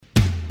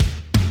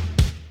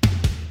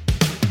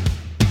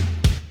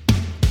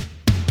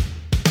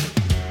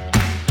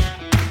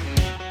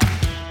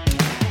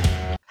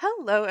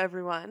Hello,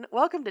 everyone.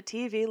 Welcome to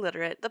TV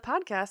Literate, the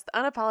podcast that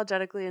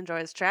unapologetically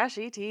enjoys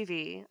trashy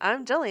TV.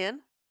 I'm Jillian.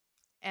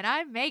 And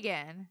I'm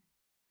Megan.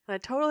 I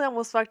totally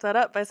almost fucked that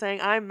up by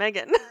saying I'm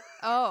Megan.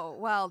 Oh,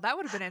 well, that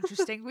would have been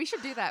interesting. We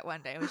should do that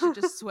one day. We should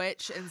just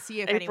switch and see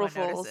if April anyone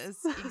Fools.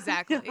 notices.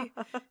 Exactly.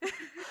 Yeah.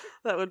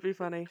 That would be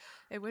funny.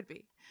 It would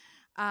be.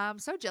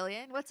 So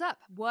Jillian, what's up?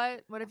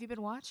 What have you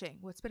been watching?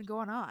 What's been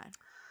going on?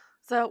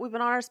 So we've been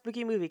on our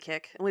spooky movie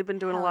kick, and we've been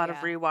doing a Hell lot of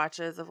yeah.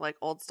 rewatches of like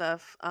old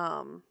stuff.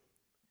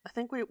 I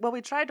think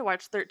we tried to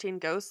watch 13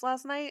 Ghosts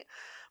last night,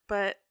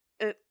 but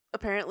it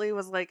apparently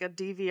was like a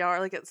DVR.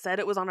 Like it said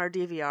it was on our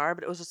DVR,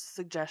 but it was just a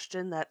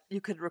suggestion that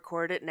you could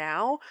record it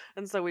now,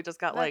 and so we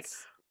just got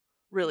That's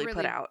really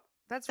put out.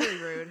 That's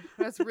really rude.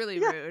 That's really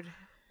Yeah. rude.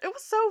 It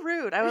was so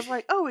rude. I was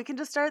like, oh, we can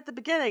just start at the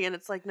beginning. And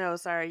it's like, no,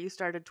 sorry, you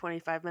started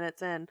 25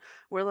 minutes in.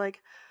 We're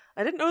like,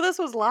 I didn't know this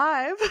was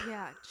live.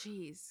 Yeah,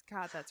 jeez.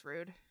 God, that's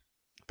rude.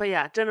 But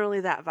yeah, generally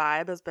that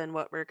vibe has been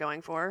what we're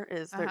going for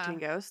is 13 Uh-huh.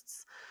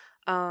 Ghosts.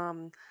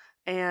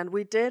 And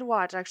we did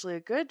watch actually a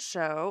good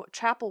show,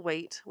 Chapel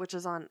Wait, which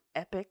is on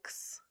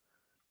Epix.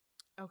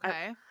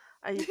 Okay.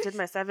 I did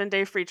my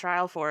 7-day free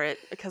trial for it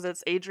because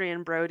it's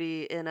Adrian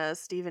Brody in a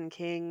Stephen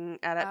King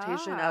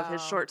adaptation of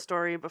his Oh. short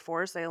story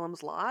Before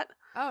Salem's Lot.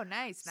 Oh,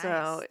 nice.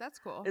 So, That's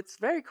cool. It's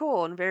very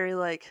cool and very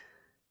like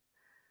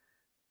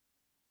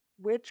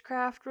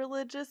witchcraft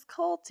religious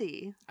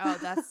culty. Oh,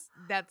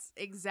 that's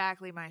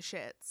exactly my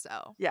shit.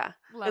 So Yeah,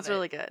 love it's it.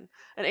 really good.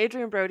 And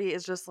Adrian Brody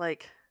is just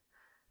like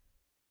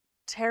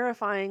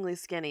terrifyingly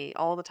skinny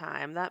all the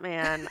time. That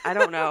man, I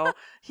don't know.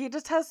 He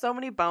just has so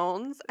many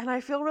bones and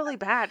I feel really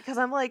bad because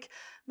I'm like,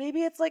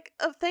 maybe it's like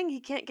a thing he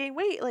can't gain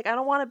weight. Like I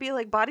don't want to be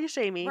like body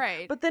shamey.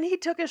 Right. But then he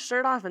took his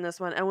shirt off in this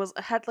one and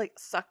had like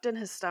sucked in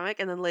his stomach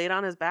and then laid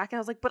on his back and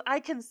I was like, but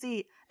I can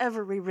see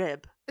every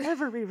rib.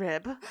 Every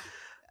rib.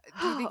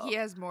 Do you think he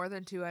has more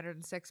than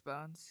 206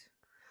 bones?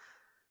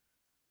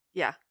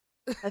 Yeah.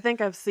 I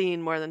think I've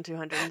seen more than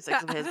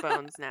 206 of his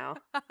bones now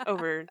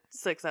over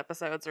 6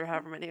 episodes or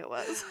however many it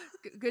was.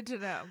 Good to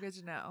know. Good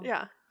to know.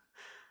 Yeah.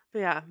 But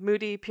yeah,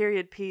 moody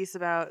period piece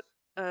about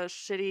a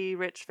shitty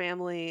rich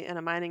family in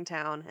a mining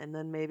town and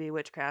then maybe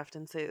witchcraft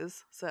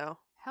ensues. So,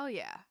 Hell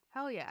yeah.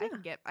 Hell yeah.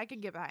 Yeah. I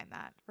can get behind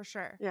that for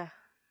sure. yeah.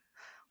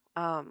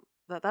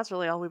 That's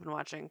really all we've been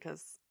watching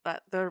cuz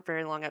they're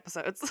very long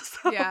episodes.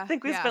 So Yeah, I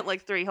think we yeah. spent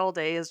like 3 whole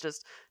days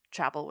just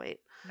Chapel Wait.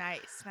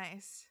 Nice.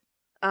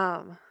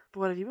 But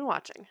what have you been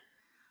watching?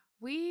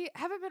 We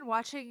haven't been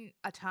watching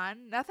a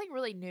ton. Nothing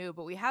really new,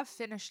 but we have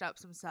finished up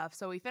some stuff.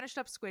 So we finished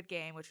up Squid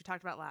Game, which we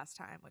talked about last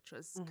time, which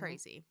was Mhm.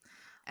 crazy.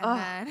 And Oh,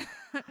 then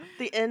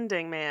The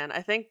ending, man.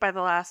 I think by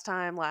the last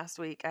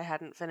week I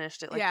hadn't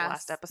finished it like the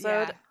last Yes,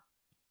 episode. yeah.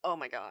 Oh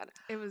my god.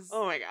 It was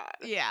Oh my god.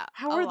 yeah.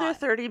 How a are there lot.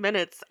 30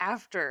 minutes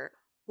after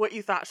what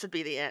you thought should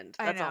be the end?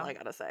 I That's all know. I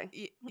gotta say.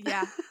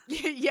 Yeah.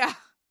 Yeah.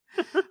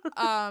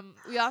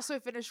 We also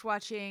finished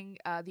watching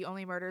The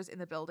Only Murders in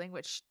the Building,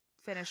 which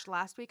finished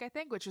last week, I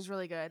think, which was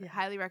really good. Yeah.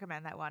 Highly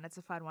recommend that one. It's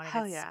a fun one. And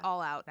Hell it's yeah.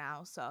 all out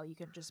now, so you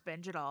can just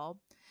binge it all.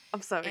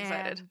 I'm so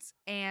excited.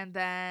 And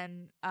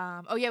then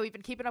oh yeah, we've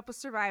been keeping up with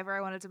Survivor. I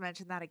wanted to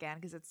mention that again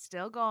because it's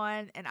still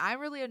going and I'm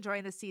really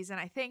enjoying the season.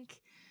 I think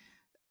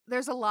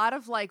there's a lot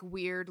of like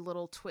weird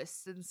little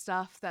twists and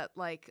stuff that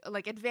like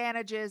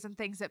advantages and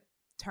things that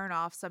turn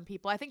off some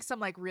people. I think some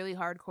like really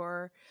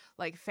hardcore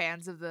like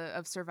fans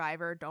of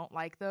Survivor don't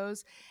like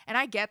those. And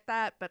I get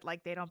that, but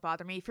like they don't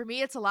bother me. For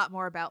me, it's a lot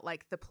more about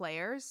like the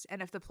players and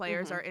if the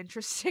players Mhm. are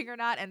interesting or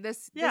not. And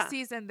this Yeah.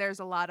 season there's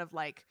a lot of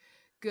like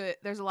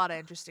there's a lot of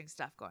interesting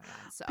stuff going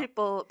on. So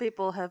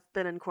People have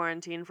been in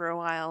quarantine for a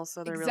while,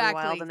 so they're really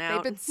wild and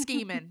out.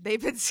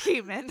 They've been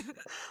scheming.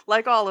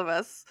 Like all of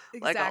us.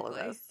 Exactly. Like all of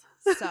us.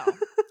 So,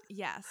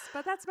 yes.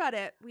 But that's about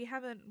it. We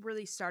haven't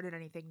really started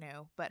anything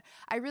new, but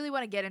I really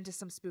want to get into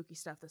some spooky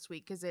stuff this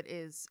week because it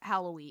is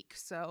Halloween.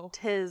 So,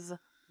 Tis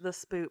the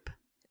spoop.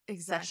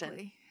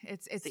 exactly.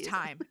 It's season.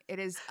 time. It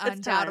is time.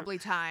 undoubtedly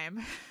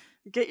time.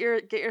 Get your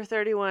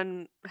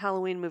 31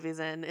 Halloween movies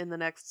in the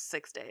next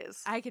 6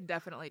 days. I can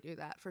definitely do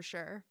that for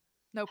sure.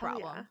 No Hell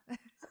problem.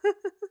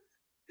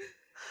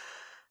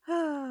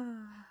 yeah.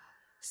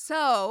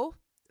 So,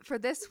 for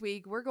this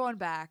week, we're going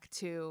back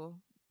to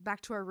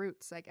our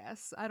roots, I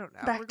guess. I don't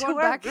know. Back We're to going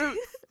our back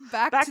roots.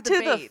 back Back to to the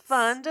Bates.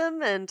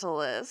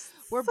 fundamentalists.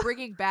 We're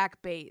bringing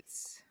back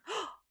Bates.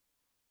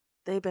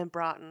 They've been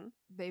brought in.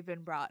 They've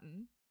been brought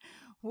in.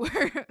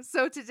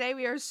 So today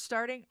we are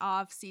starting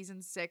off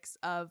season 6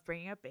 of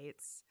Bringing Up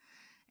Bates.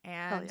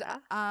 And yeah.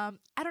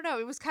 I don't know,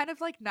 it was kind of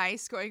like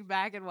nice going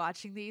back and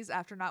watching these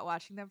after not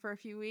watching them for a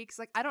few weeks.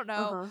 Like I don't know.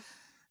 Uh-huh.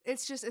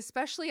 It's just,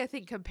 especially I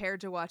think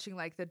compared to watching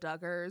like the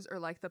Duggars or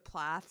like the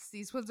Plaths,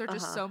 these ones are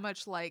just so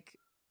much like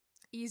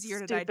easier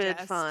to Stupid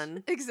digest.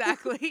 fun.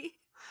 Exactly.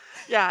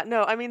 Yeah,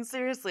 no, I mean,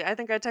 seriously, I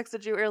think I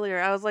texted you earlier.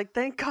 I was like,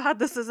 thank God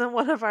this isn't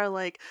one of our,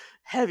 like,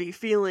 heavy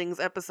feelings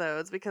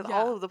episodes, because Yeah.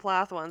 all of the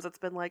Plath ones, it's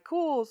been like,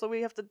 cool, so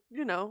we have to,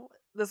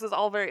 this is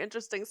all very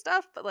interesting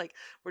stuff, but, like,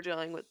 we're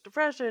dealing with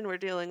depression, we're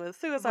dealing with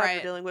suicide, Right.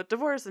 we're dealing with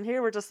divorce, and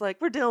here we're just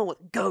like, we're dealing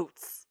with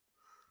goats.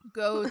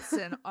 Goats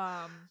and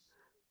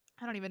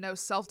I don't even know,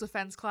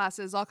 self-defense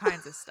classes, all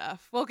kinds of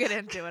stuff. We'll get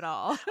into it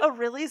all. A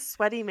really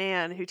sweaty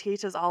man who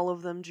teaches all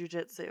of them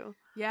jujitsu.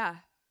 Yeah.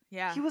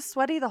 Yeah. He was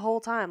sweaty the whole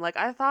time. Like,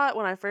 I thought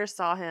when I first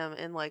saw him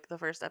in like the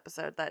first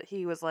episode that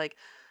he was like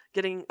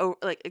getting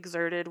like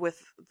exerted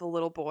with the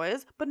little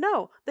boys, but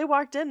no, they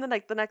walked in the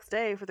next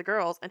day for the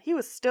girls, and he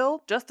was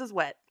still just as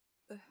wet.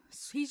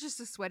 He's just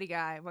a sweaty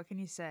guy. What can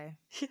you say?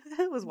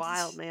 It was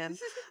wild, man.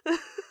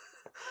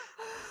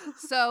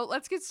 So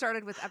let's get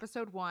started with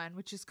episode 1,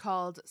 which is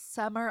called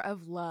Summer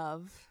of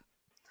Love.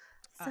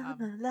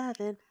 Summer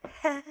lovin'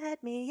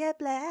 had me a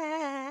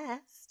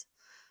blast.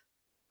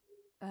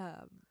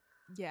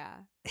 Yeah.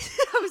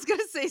 I was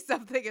gonna say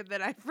something and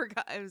then I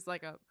forgot. It was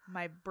like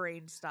my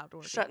brain stopped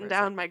working. Shutting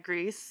down my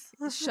grease.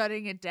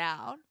 Shutting it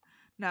down.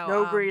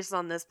 No grease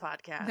on this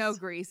podcast. No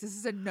grease. This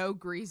is a no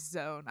grease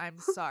zone. I'm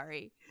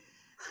sorry.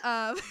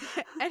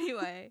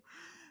 Anyway,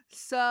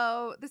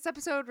 so this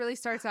episode really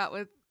starts out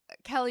with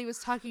Kelly was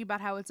talking about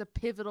how it's a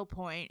pivotal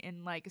point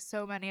in like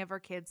so many of our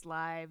kids'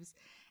 lives,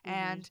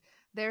 and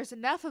there's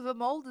enough of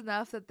them old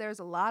enough that there's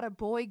a lot of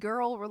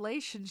boy-girl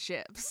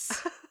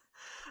relationships.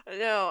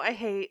 No, I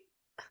hate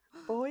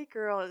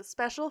boy-girl,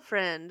 special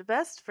friend,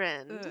 best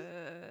friend.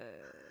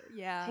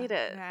 Yeah. Hate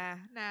it.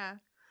 Nah.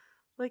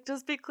 Like,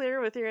 just be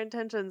clear with your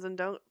intentions and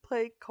don't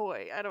play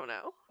coy. I don't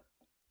know.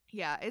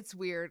 Yeah, it's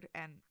weird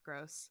and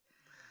gross.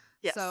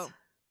 Yes. So,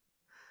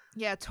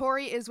 yeah,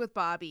 Tori is with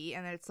Bobby,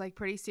 and it's, like,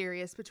 pretty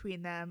serious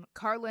between them.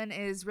 Carlin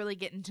is really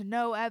getting to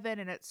know Evan,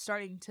 and it's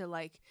starting to,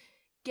 like,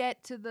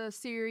 get to the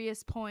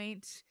serious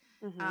point.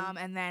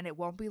 And then it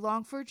won't be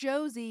long for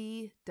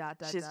Josie.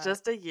 She's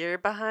just a year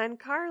behind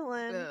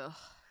Carlin. Ugh.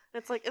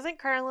 It's like, isn't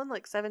Carlin,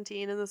 like,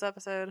 17 in this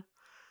episode?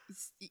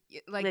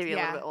 Like, maybe a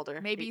little bit older.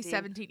 Maybe 18.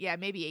 17. Yeah,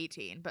 maybe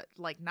 18, but,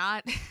 like,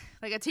 not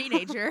like a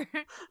teenager.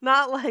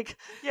 Not like,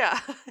 yeah.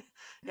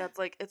 Yeah, it's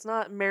like, it's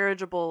not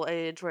marriageable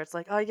age where it's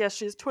like, oh, yes,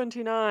 she's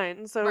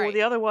 29, so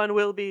the other one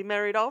will be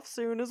married off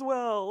soon as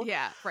well.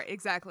 Yeah, right,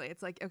 exactly.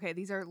 It's like, okay,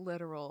 these are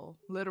literal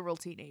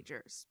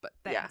teenagers, but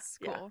thanks,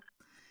 cool. Yeah.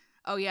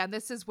 Oh, yeah, and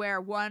this is where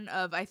one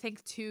of, I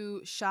think,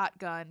 2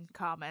 shotgun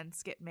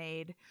comments get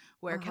made,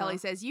 where Kelly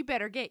says, you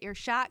better get your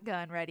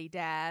shotgun ready,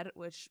 Dad,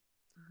 which,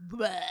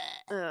 bleh.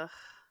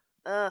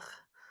 Ugh.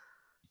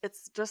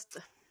 It's just,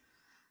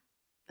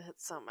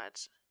 it's so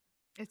much.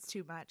 It's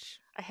too much.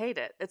 I hate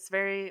it. It's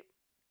very,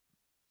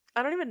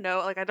 I don't even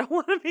know, like, I don't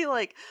want to be,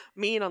 like,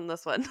 mean on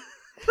this one.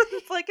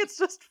 It's like, it's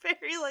just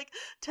very, like,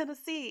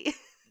 Tennessee.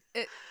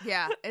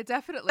 Yeah, it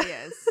definitely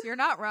is. You're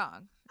not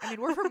wrong. I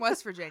mean, we're from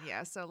West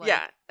Virginia, so like,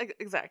 yeah,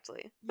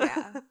 exactly.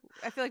 Yeah,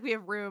 I feel like we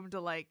have room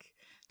to like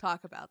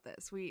talk about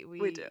this. We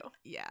do.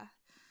 Yeah.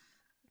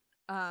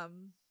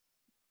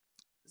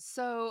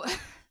 So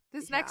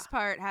this next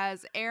part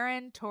has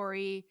Aaron,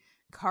 Tori,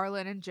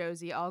 Carlin, and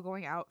Josie all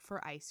going out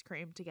for ice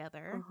cream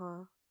together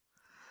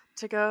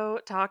to go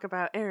talk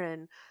about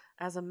Aaron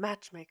as a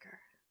matchmaker.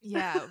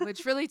 Yeah,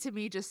 which really to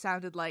me just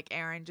sounded like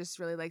Aaron just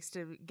really likes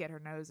to get her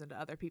nose into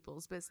other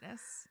people's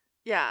business.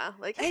 Yeah,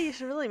 like, hey, you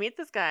should really meet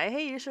this guy.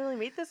 Hey, you should really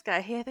meet this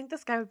guy. Hey, I think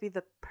this guy would be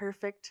the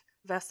perfect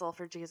vessel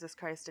for Jesus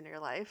Christ in your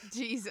life.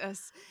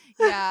 Jesus.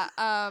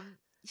 Yeah,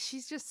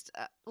 she's just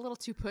a little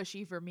too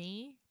pushy for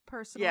me,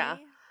 personally.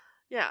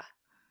 Yeah.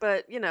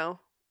 But, you know,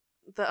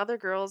 the other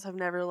girls have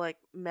never, like,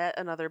 met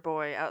another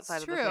boy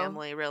outside of the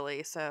family,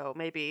 really. So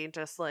maybe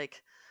just,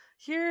 like,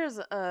 here's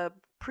a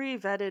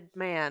pre-vetted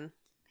man.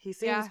 He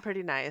seems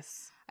pretty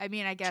nice. I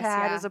mean, I guess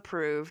Chad is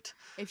approved.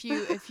 If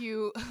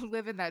you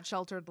live in that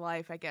sheltered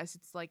life, I guess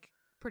it's like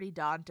pretty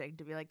daunting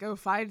to be like, go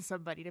find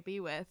somebody to be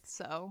with.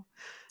 So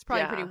it's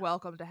probably pretty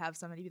welcome to have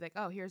somebody be like,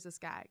 oh, here's this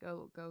guy.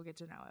 Go get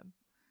to know him.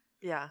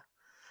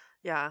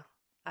 Yeah.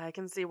 I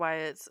can see why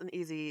it's an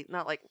easy,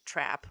 not like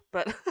trap,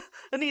 but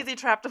an easy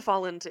trap to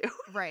fall into.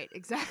 Right,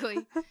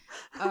 exactly.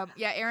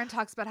 Yeah, Erin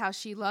talks about how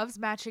she loves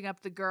matching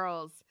up the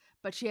girls,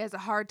 but she has a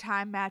hard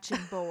time matching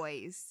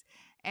boys.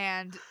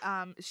 And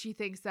she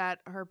thinks that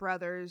her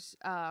brothers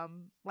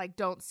like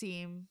don't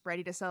seem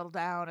ready to settle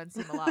down and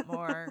seem a lot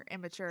more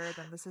immature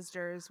than the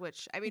sisters,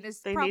 which I mean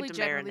is probably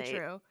generally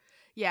true.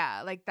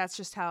 Yeah, like that's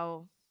just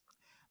how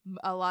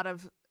a lot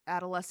of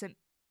adolescent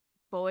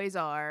boys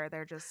are.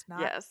 They're just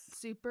not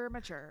super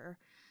mature.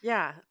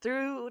 Yeah,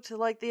 through to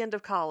like the end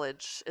of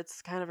college,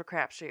 it's kind of a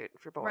crapshoot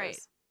for boys. Right.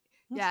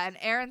 Yeah, and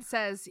Erin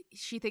says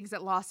she thinks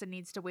that Lawson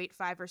needs to wait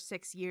 5 or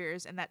 6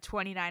 years and that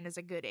 29 is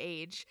a good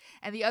age.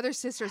 And the other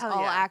sisters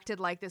acted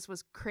like this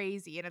was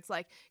crazy. And it's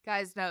like,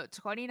 guys, no,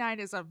 29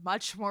 is a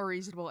much more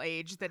reasonable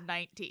age than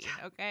 19,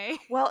 okay?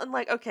 Well, and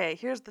like, okay,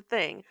 here's the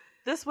thing.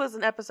 This was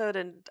an episode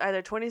in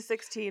either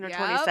 2016 or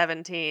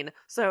 2017.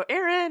 So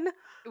Erin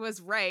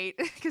was right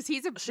because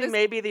she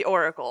may be the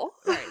oracle.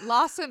 Right.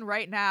 Lawson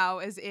right now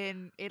is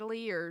in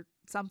Italy or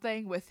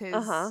something with his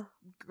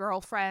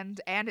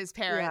girlfriend and his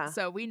parents.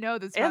 So we know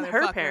this and motherfucker.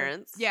 her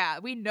parents. Yeah,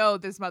 we know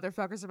this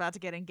motherfucker's about to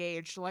get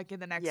engaged like in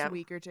the next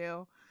week or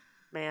two.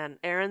 Man,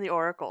 Erin the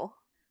oracle.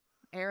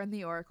 Erin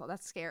the oracle.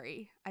 That's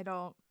scary. I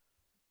don't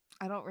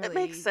really. It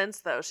makes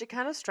sense though. She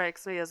kind of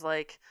strikes me as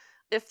like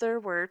if there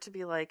were to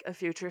be like a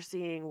future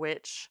seeing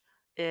witch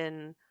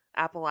in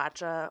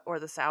Appalachia or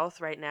the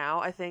South right now,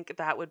 I think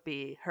that would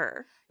be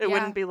her. It Yeah.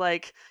 wouldn't be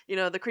like,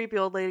 the creepy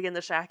old lady in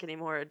the shack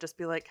anymore. It'd just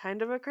be like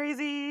kind of a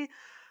crazy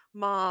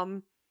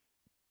mom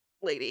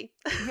lady.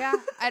 Yeah.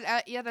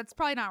 Yeah, that's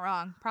probably not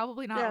wrong.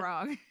 Probably not Yeah.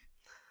 wrong.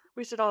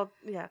 We should all,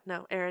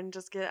 Aaron,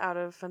 just get out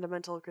of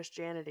fundamental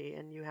Christianity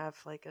and you have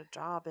like a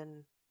job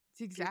in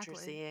future Exactly.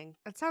 seeing.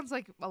 It sounds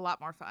like a lot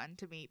more fun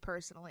to me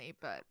personally,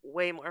 but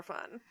Way more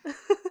fun.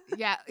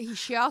 yeah,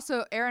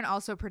 Aaron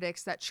also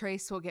predicts that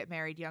Trace will get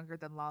married younger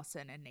than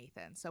Lawson and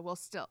Nathan. So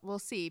we'll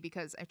see,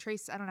 because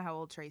Trace, I don't know how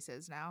old Trace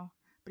is now,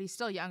 but he's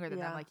still younger than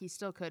them. Yeah. Like, he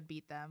still could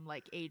beat them,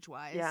 like,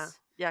 age-wise. Yeah.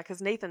 Yeah,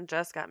 because Nathan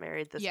just got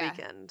married this Yeah.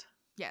 weekend.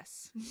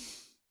 Yes.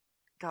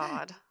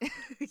 God.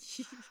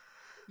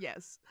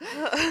 Yes.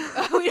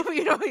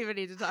 We don't even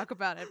need to talk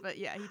about it, but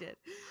yeah, he did.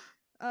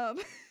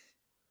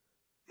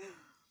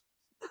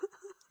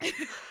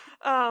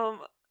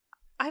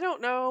 I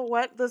don't know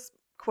what this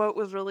quote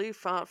was really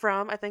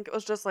from. I think it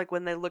was just like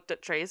when they looked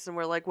at Trace and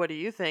were like, "What do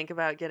you think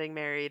about getting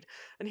married?"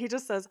 And he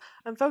just says,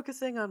 "I'm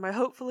focusing on my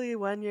hopefully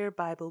 1-year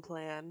Bible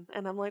plan."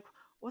 And I'm like,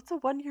 "What's a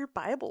 1-year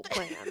Bible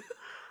plan?"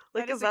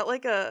 Like, is that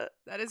like a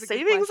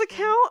savings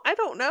account? I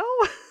don't know.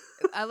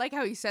 I like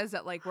how he says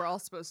that, like, we're all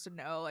supposed to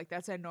know, like,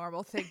 that's a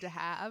normal thing to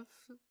have.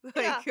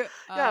 Yeah.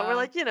 Yeah, we're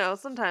like,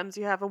 sometimes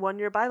you have a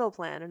 1-year Bible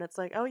plan, and it's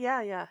like, oh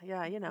yeah,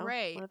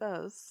 right. one of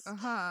those.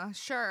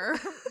 Sure.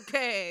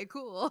 Okay,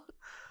 cool.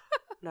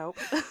 Nope.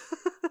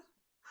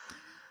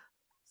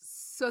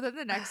 So then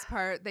the next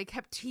part, they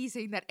kept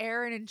teasing that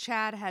Aaron and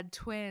Chad had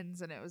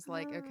twins, and it was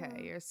like,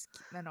 okay, you're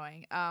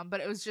annoying.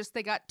 But it was just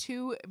they got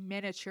 2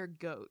 miniature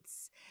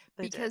goats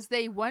because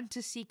they want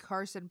to see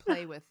Carson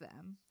play with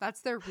them.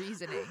 That's their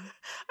reasoning.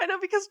 I know,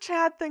 because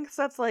Chad thinks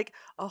that's like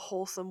a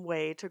wholesome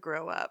way to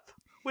grow up,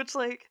 which,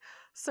 like,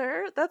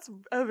 sir, that's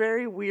a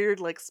very weird,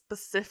 like,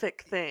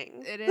 specific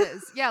thing. It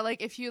is. Yeah,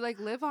 like, if you, like,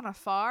 live on a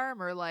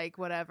farm or, like,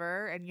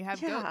 whatever, and you have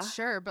goats,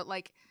 sure, but,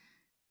 like,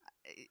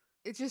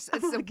 it's a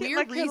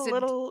weird reason. A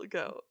little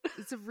goat.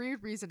 It's a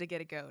weird reason to get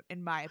a goat,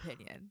 in my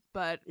opinion.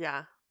 But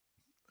yeah.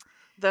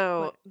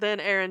 Though then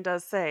Aaron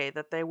does say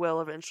that they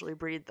will eventually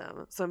breed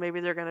them, so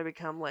maybe they're going to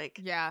become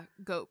like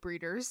goat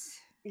breeders.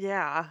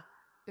 Yeah.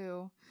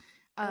 Ew.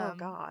 Oh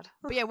God.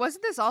 But yeah,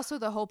 wasn't this also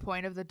the whole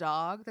point of the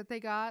dog that they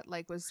got?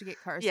 Like, was to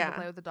get Carson to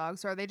play with the dog?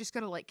 So are they just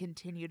going to, like,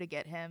 continue to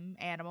get him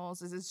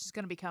animals? Is this just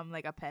going to become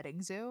like a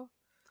petting zoo?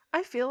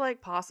 I feel like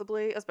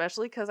possibly,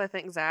 especially because I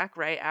think Zach,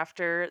 right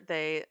after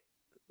they,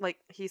 like,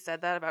 he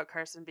said that about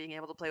Carson being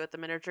able to play with the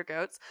miniature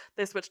goats,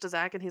 they switched to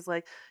Zach and he's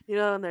like,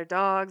 and their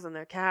dogs and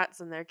their cats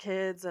and their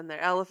kids and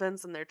their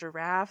elephants and their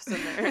giraffes and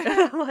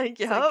their like,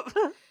 yep.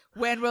 Like,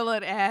 when will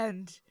it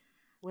end?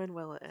 When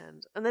will it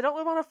end? And they don't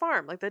live on a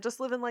farm. Like, they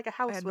just live in like a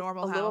house with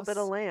a little bit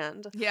of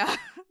land. Yeah.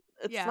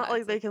 It's not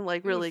like they can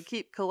like really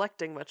keep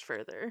collecting much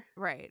further.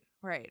 Right.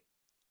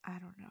 I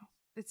don't know.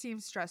 It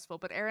seems stressful,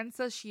 but Erin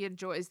says she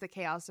enjoys the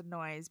chaos and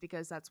noise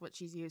because that's what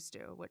she's used to,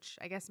 which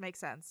I guess makes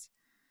sense.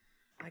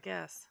 I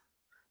guess.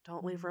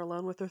 Don't leave her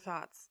alone with her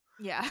thoughts.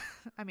 Yeah.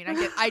 I mean,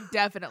 I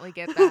definitely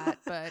get that,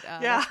 but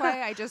that's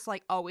why I just,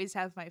 like, always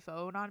have my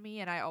phone on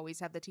me and I always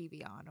have the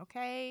TV on,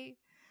 okay?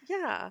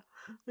 Yeah.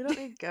 We don't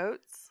need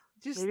goats.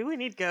 Maybe we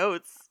need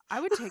goats.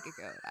 I would take a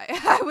goat.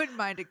 I wouldn't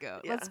mind a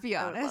goat. Yeah, let's be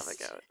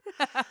honest.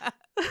 I would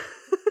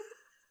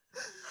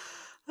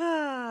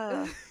love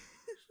a goat.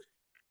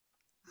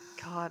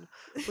 God,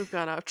 we've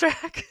gone off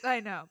track. I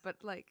know, but,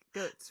 like,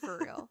 goats for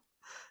real.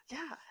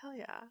 Yeah, hell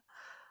yeah.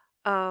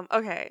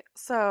 Okay,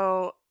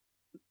 so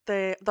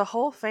the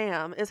whole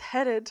fam is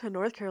headed to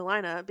North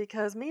Carolina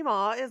because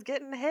Meemaw is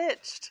getting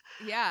hitched.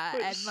 Yeah,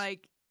 and,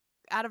 like,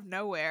 out of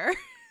nowhere.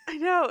 I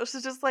know.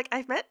 She's just like,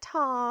 I've met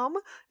Tom,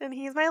 and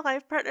he's my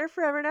life partner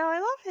forever now. I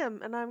love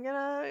him, and I'm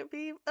gonna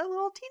be a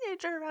little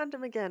teenager around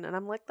him again. And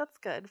I'm like, that's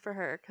good for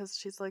her, because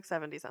she's like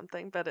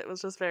 70-something. But it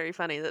was just very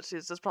funny that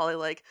she's just probably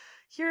like,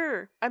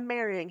 here, I'm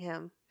marrying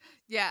him.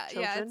 Yeah,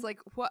 children. Yeah. It's like,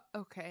 what?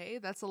 Okay,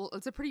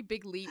 it's a pretty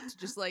big leap to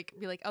just like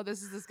be like, oh,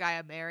 this is this guy,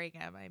 I'm marrying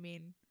him. I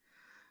mean,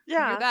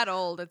 when you're that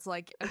old, it's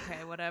like,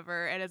 okay,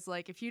 whatever. And it's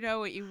like, if you know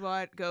what you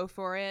want, go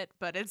for it.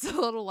 But it's a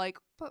little like,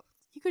 but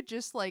you could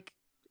just like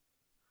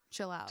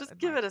chill out. Just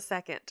give it a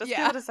second. Give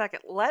it a second.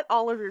 Let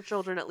all of your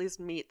children at least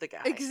meet the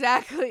guy.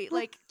 Exactly.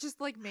 Like,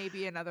 just like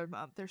maybe another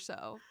month or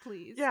so,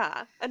 please.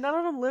 Yeah. And none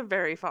of them live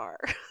very far.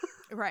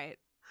 Right.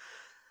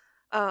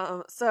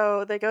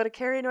 So they go to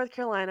Cary, North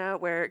Carolina,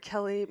 where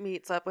Kelly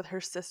meets up with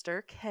her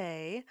sister,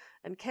 Kay.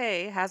 And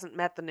Kay hasn't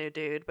met the new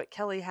dude, but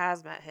Kelly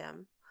has met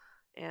him.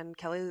 And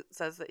Kelly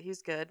says that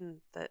he's good and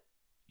that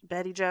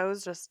Betty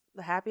Jo's just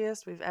the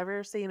happiest we've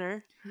ever seen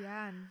her.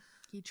 Yeah, and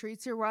he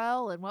treats her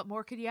well, and what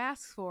more could you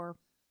ask for?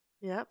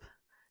 Yep.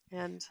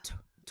 And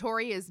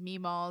Tori is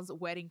Meemaw's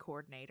wedding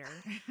coordinator.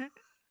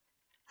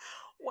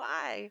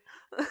 Why?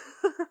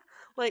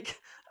 Like,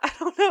 I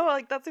don't know.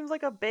 Like, that seems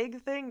like a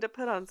big thing to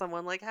put on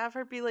someone. Like, have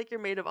her be like your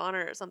maid of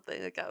honor or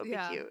something. Like, that would be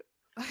cute.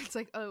 It's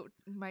like, oh,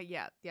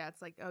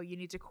 it's like, oh, you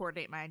need to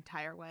coordinate my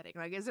entire wedding.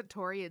 Like, isn't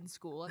Tori in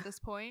school at this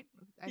point?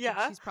 I think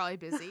she's probably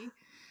busy.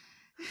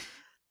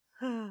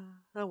 Oh,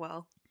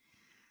 well.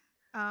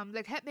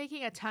 They kept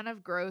making a ton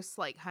of gross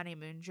like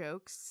honeymoon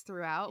jokes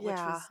throughout, which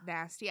Yeah. was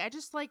nasty. I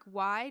just like,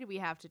 why do we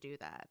have to do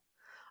that?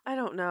 I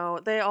don't know.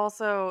 They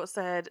also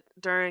said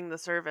during the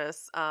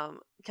service,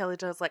 Kelly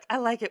Jo's like, I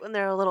like it when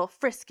they're a little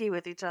frisky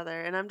with each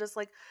other. And I'm just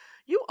like,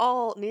 you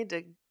all need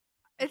to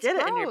It's get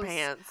it in your gross.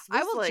 pants. I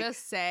This, will like,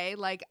 just say,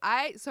 like,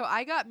 I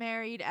got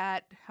married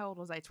at, how old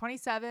was I?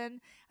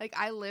 27. Like,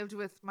 I lived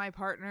with my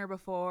partner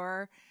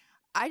before.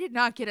 I did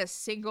not get a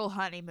single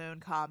honeymoon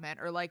comment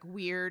or like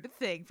weird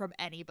thing from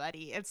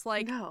anybody. It's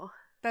like, no.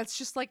 that's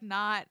just like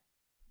not,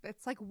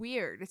 it's like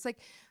weird. It's like,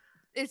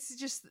 it's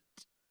just,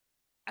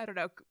 I don't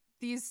know.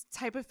 These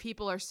type of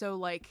people are so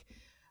like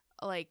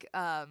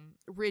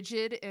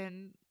rigid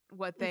in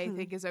what they Mhm.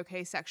 think is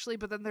okay sexually,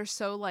 but then they're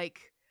so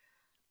like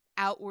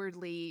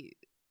outwardly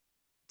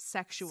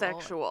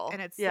sexual.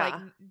 And it's like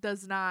Yeah.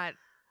 does not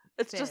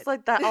It's fit. just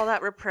like that, all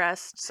that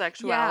repressed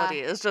sexuality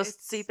is just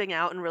it's- seeping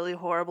out in really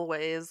horrible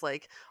ways.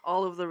 Like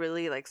all of the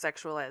really like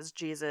sexualized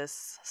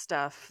Jesus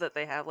stuff that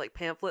they have, like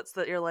pamphlets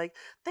that you're like,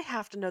 they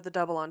have to know the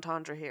double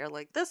entendre here.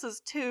 Like this is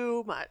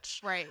too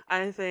much. right.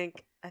 I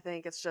think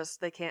it's just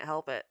they can't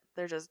help it.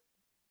 They're just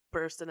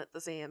bursting at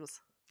the seams.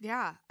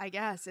 Yeah, I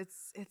guess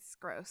it's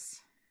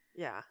gross.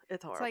 Yeah,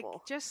 it's It's horrible.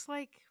 like just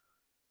like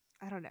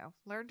I don't know,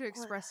 learn to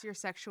express your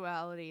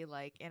sexuality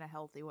like in a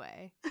healthy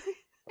way.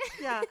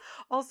 Yeah.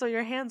 Also,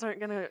 your hands aren't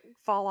gonna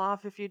fall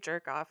off if you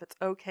jerk off. It's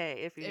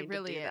okay if you It need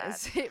really to do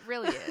is. that. It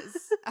really is.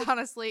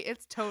 Honestly,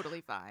 it's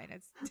totally fine.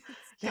 It's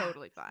Yeah.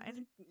 totally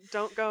fine.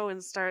 Don't go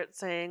and start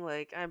saying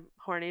like I'm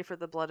horny for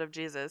the blood of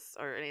Jesus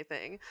or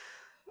anything.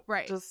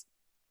 Right. Just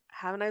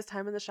have a nice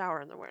time in the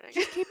shower in the morning.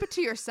 Just keep it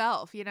to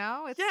yourself, you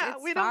know? It's Yeah,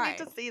 it's we fine. don't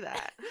need to see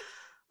that.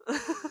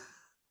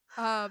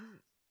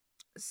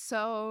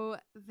 So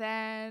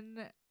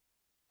then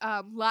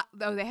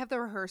they have the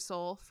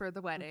rehearsal for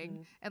the wedding,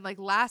 Mhm. and like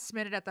last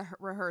minute at the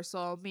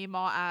rehearsal,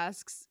 Meemaw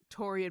asks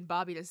Tori and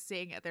Bobby to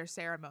sing at their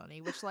ceremony,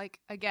 which like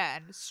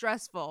again,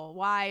 stressful.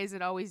 Why is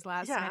it always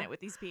last Yeah. minute with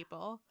these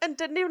people? And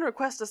didn't even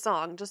request a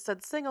song, just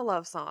said sing a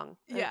love song.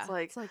 And Yeah. It's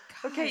like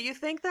okay, God. you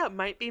think that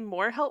might be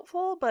more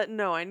helpful, but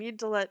no, I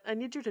need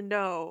you to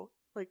know,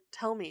 like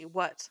tell me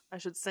what I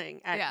should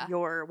sing at Yeah.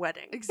 your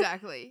wedding.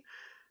 Exactly.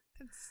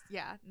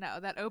 No,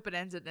 that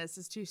open-endedness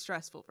is too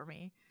stressful for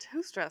me.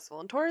 Too stressful.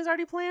 And Tori's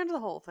already planned the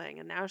whole thing,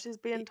 and now she's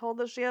being told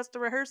that she has to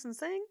rehearse and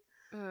sing.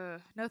 No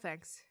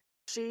thanks.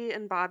 She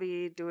and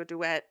Bobby do a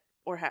duet,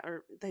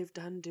 or they've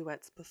done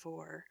duets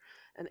before.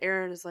 And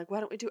Aaron is like,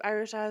 why don't we do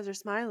Irish Eyes or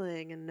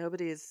Smiling? And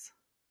nobody's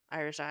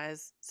Irish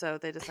Eyes. So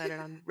they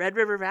decided on Red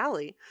River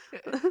Valley.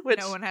 Which,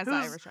 No one has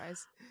Irish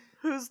eyes.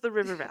 Who's the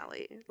River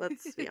Valley?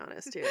 Let's be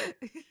honest here.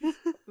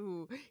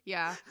 Ooh,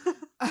 yeah.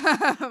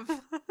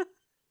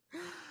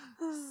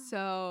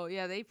 So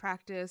yeah, they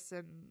practice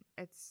and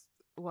it's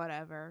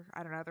whatever.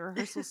 I don't know. The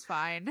rehearsal's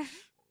fine.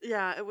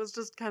 Yeah, it was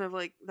just kind of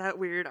like that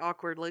weird,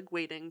 awkward, like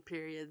waiting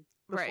period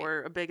Right.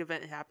 before a big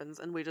event happens,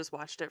 and we just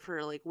watched it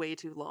for like way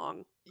too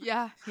long.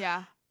 Yeah.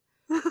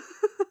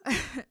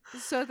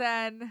 So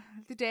then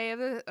the day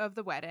of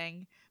the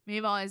wedding,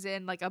 Meemaw is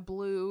in like a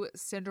blue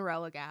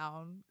Cinderella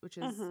gown, which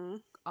is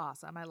Mhm.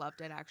 awesome. I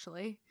loved it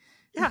actually.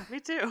 Yeah, me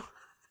too.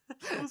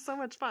 It was so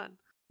much fun.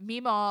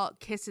 Meemaw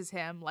kisses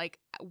him like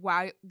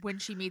when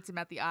she meets him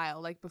at the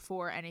aisle, like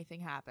before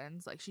anything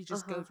happens. Like she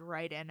just goes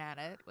right in at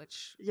it,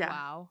 which Yeah.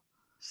 wow.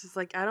 She's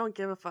like, I don't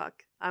give a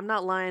fuck. I'm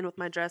not lying with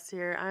my dress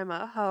here. I'm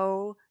a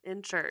hoe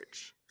in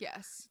church.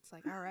 Yes. It's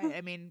like, all right.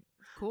 I mean,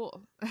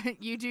 cool.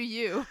 You do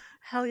you.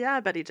 Hell yeah,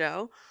 Betty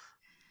Joe.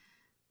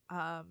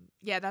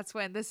 Yeah,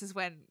 this is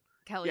when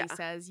Kelly Yeah.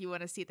 says you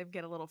want to see them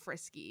get a little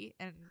frisky,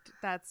 and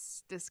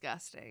that's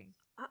disgusting.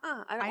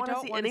 I don't want to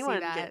see anyone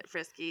get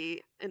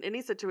frisky in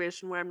any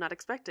situation where I'm not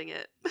expecting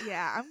it.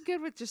 Yeah, I'm good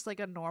with just like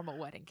a normal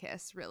wedding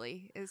kiss,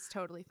 really. It's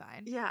totally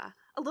fine. Yeah,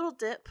 a little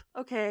dip.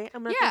 Okay,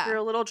 I'm gonna Yeah, think you're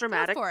a little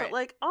dramatic, for but it.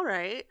 like, all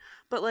right.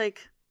 But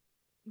like,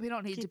 We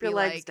don't need to keep be your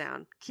legs like,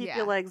 down. Keep yeah.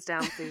 your legs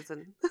down,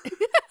 Susan.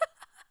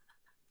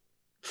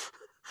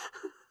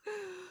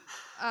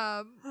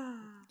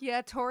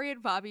 Yeah, Tori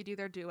and Bobby do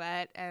their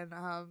duet, and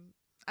I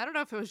don't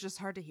know if it was just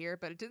hard to hear,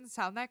 but it didn't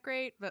sound that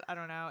great. But I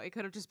don't know. It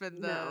could have just been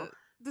No.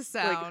 the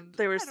sound. Like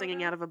they were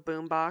singing out of a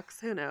boombox.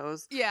 Who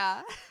knows?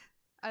 Yeah,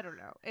 I don't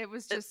know. It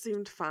was It just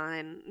seemed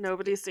fine.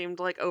 Nobody seemed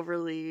like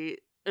overly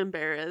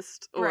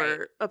embarrassed or Right.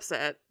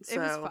 upset. So It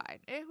was fine.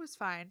 It was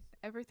fine.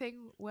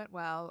 Everything went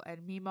well,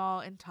 and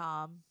Meemaw and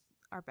Tom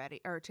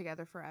are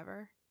together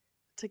forever.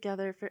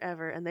 together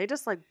forever, and they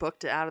just like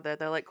booked it out of there.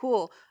 They're like,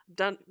 "Cool,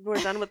 done.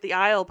 We're done with the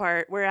aisle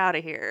part. We're out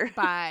of here."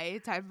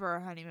 Bye. Time for our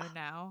honeymoon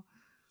now.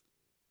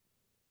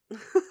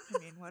 I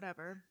mean,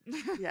 whatever.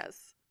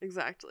 Yes,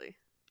 exactly.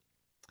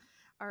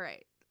 All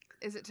right.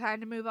 Is it time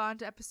to move on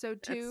to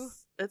episode 2?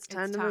 It's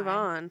time It's to move time.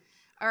 on.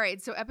 All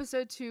right. So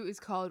episode 2 is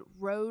called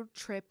Road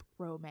Trip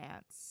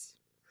Romance.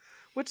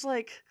 Which,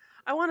 like,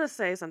 I want to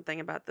say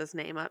something about this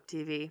Name Up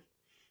TV.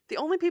 The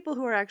only people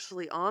who are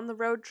actually on the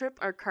road trip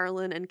are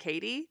Carlin and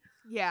Katie.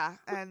 Yeah,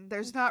 and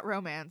there's not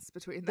romance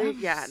between They, them.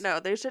 yeah, no,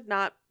 they should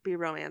not be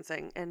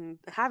romancing and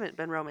haven't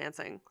been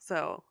romancing.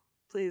 So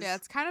please, Yeah,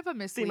 it's kind of a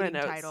see my misleading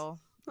notes. title.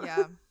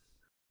 Yeah.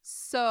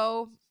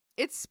 So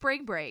it's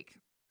spring break,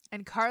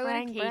 and Carlin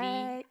and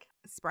Katie.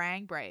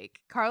 Spring break.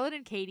 Carlin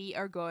and Katie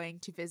are going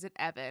to visit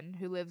Evan,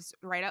 who lives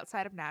right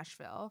outside of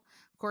Nashville.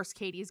 Of course,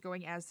 Katie is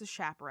going as the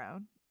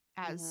chaperone,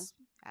 as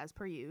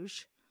per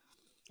usual.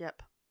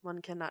 Yep.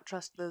 One cannot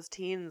trust those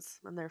teens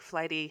and their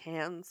flighty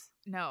hands.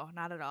 No,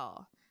 not at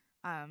all.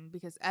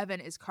 Because Evan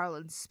is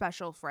Carlin's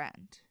special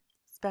friend.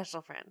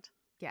 Special friend.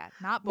 Yeah,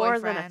 not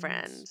boyfriend. More than a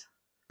friend.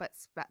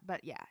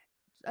 But yeah,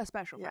 a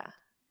special friend.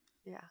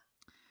 Yeah.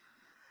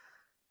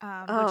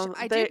 Which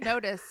I did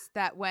notice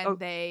that when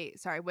they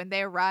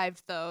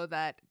arrived, though,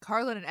 that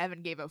Carlin and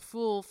Evan gave a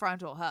full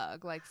frontal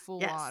hug, like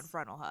full on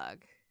frontal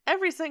hug.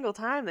 Every single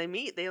time they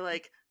meet, they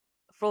like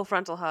full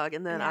frontal hug,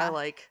 and then I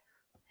like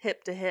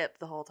hip to hip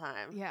the whole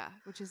time. Yeah,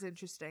 which is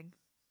interesting.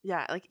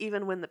 Yeah, like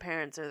even when the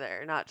parents are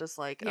there, not just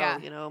like,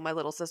 oh, my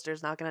little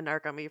sister's not going to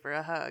narc on me for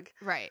a hug.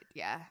 Right,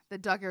 yeah. The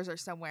Duggars are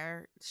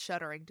somewhere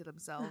shuddering to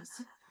themselves.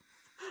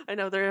 I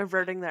know, they're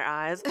averting their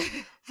eyes.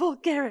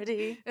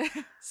 Vulgarity.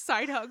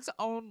 Side hugs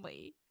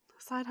only.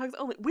 Side hugs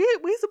only.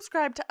 We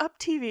subscribe to Up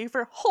TV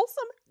for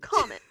wholesome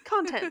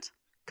content.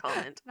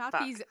 Not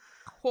these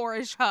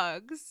whorish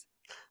hugs.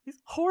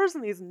 These whores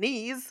and these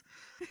knees.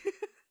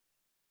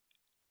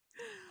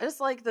 I just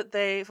like that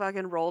they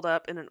fucking rolled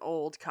up in an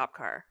old cop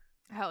car.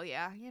 Hell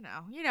yeah, you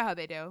know how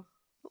they do.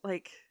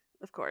 Like,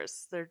 of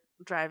course, they're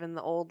driving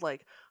the old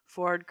like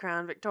Ford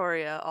Crown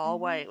Victoria, all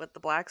white with the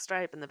black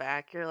stripe in the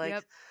back. You're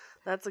like,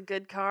 that's a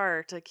good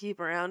car to keep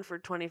around for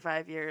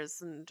 25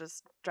 years and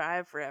just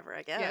drive forever,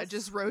 I guess. Yeah,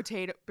 just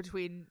rotate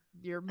between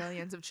your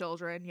millions of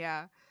children.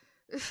 Yeah.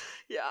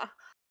 Yeah.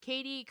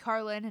 Katie,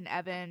 Carlin, and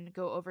Evan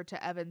go over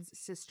to Evan's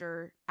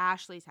sister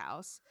Ashley's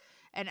house,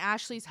 and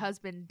Ashley's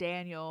husband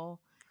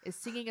Daniel is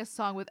singing a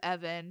song with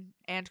Evan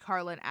and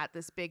Carlin at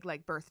this big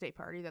like birthday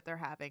party that they're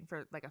having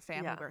for like a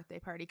family birthday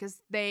party,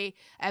 because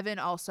Evan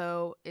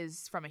also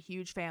is from a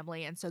huge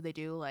family, and so they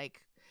do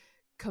like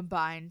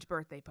combined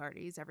birthday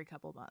parties every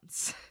couple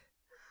months.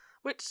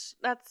 Which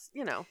that's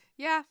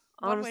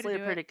honestly a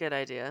pretty good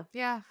idea.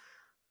 Yeah.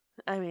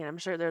 I mean, I'm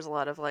sure there's a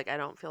lot of like I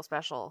don't feel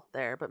special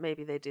there, but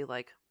maybe they do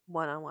like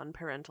one-on-one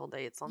parental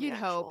dates on the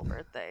actual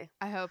birthday.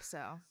 I hope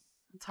so.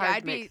 It's hard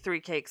to make 3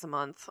 cakes a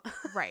month.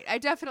 Right. I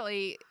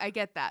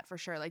get that for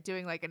sure. Like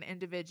doing like an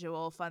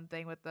individual fun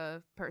thing with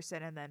the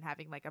person and then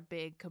having like a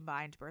big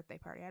combined birthday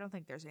party. I don't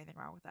think there's anything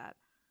wrong with that.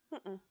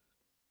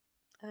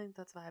 I think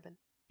that's vibing.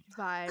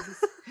 Vibes.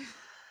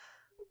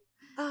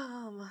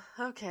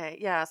 Okay.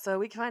 Yeah. So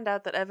we find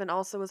out that Evan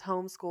also was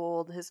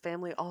homeschooled. His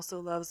family also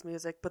loves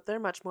music, but they're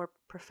much more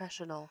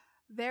professional.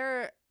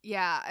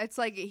 It's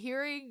like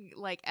hearing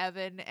like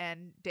Evan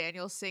and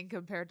Daniel sing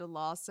compared to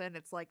Lawson.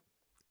 It's like,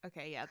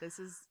 okay, this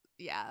is,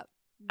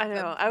 I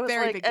know. I was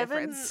very like, big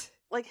difference.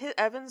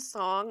 Evan's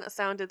song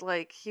sounded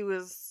like he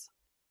was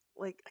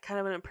like kind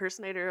of an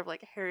impersonator of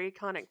like Harry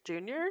Connick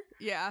Jr.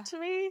 Yeah. To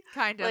me.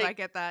 Kind of, like, I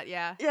get that,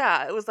 yeah.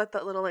 Yeah, it was like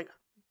that little like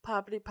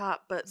poppity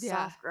pop but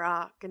soft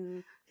rock,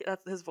 and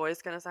that's his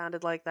voice kind of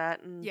sounded like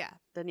that, and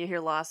then you hear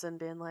Lawson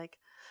being like,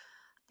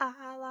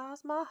 I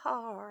lost my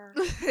heart.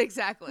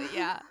 Exactly,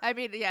 yeah. I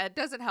mean, it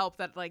doesn't help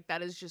that like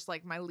that is just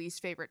like my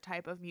least favorite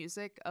type of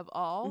music of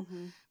all.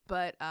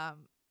 But I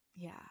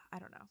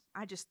don't know.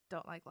 I just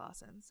don't like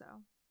Lawson, so.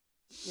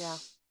 Yeah.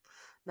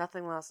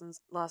 Nothing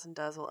Lawson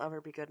does will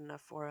ever be good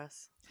enough for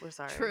us. We're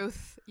sorry.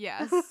 Truth,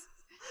 yes.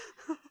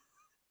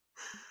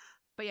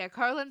 But yeah,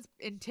 Carlin's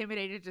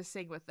intimidated to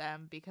sing with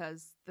them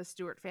because the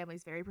Stewart family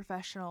is very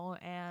professional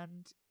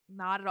and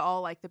not at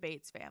all like the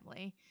Bates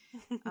family.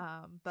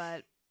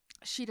 But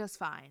she does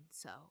fine,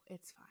 so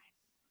it's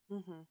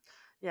fine.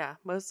 Yeah,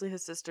 mostly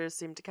his sisters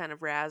seem to kind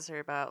of razz her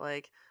about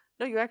like,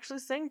 no, you actually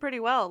sing pretty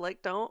well.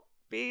 Like, don't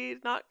be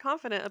not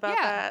confident about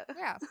that.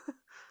 Yeah.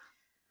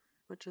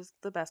 Which is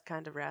the best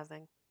kind of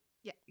razzing.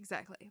 Yeah,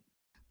 exactly.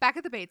 Back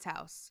at the Bates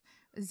house,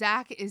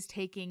 Zach is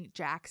taking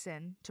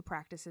Jackson to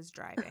practice his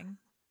driving.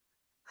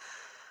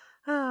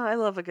 Oh, I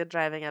love a good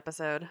driving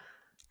episode.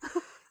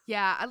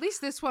 Yeah, at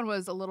least this one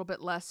was a little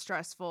bit less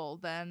stressful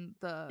than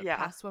the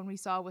past one we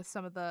saw with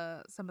some of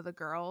the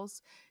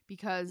girls,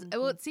 because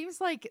it seems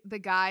like the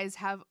guys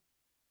have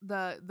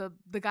the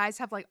guys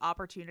have like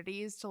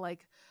opportunities to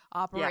like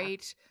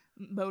operate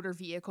motor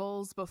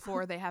vehicles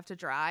before they have to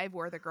drive,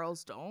 where the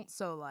girls don't.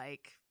 So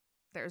like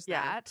there's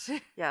that.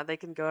 Yeah, they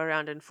can go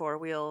around in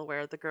 4-wheel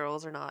where the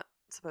girls are not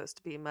supposed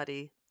to be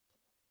muddy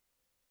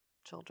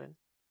children.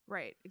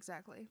 Right,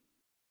 exactly.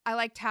 I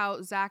liked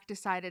how Zach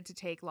decided to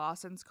take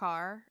Lawson's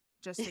car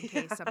just in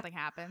case something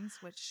happens,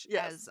 which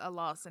as a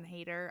Lawson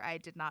hater, I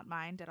did not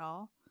mind at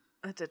all.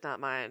 I did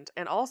not mind.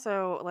 And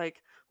also,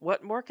 like,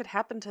 what more could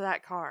happen to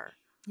that car?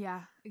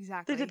 Yeah,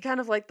 exactly. They did kind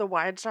of like the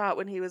wide shot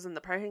when he was in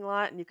the parking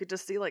lot, and you could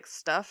just see like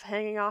stuff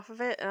hanging off of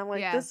it. And I'm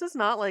like, this is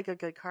not like a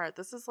good car.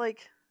 This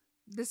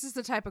is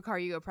the type of car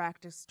you go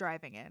practice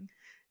driving in.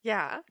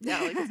 Yeah,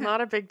 like it's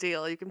not a big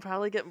deal. You can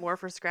probably get more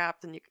for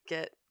scrap than you could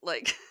get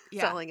like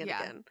selling it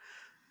again.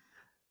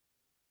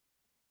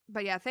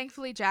 But yeah,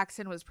 thankfully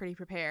Jackson was pretty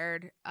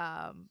prepared.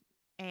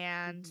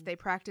 and Mhm. they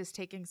practice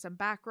taking some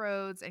back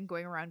roads and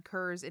going around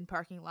curves in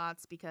parking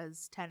lots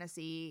because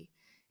Tennessee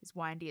is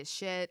windy as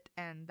shit,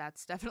 and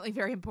that's definitely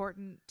very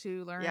important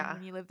to learn Yeah.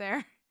 when you live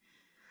there.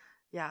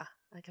 Yeah,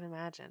 I can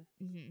imagine.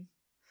 Hmm.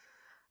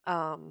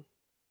 Um,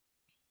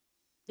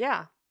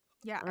 yeah,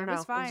 Yeah, I don't it was know. It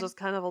was fine. just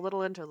kind of a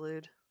little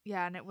interlude.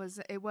 Yeah, and it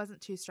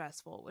wasn't too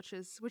stressful, which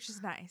is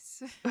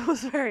nice. It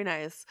was very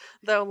nice.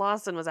 Though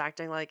Lawson was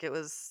acting like it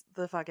was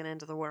the fucking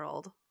end of the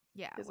world.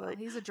 Yeah, He's well, like,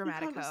 he's a you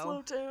gotta dramatico.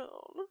 slow down.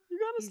 You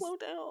gotta He's slow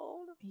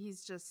down.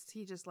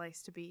 he just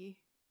likes to be,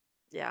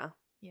 Yeah,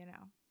 you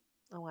know,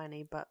 a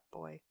whiny butt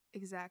boy.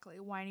 exactly,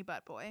 whiny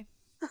butt boy.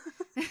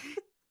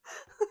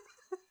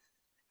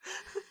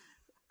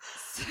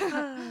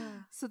 So,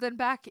 so then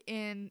back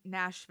in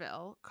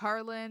Nashville,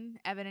 Carlin,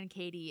 Evan, and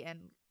Katie,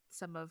 and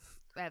some of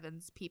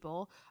Evan's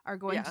people are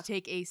going to Yeah.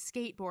 take a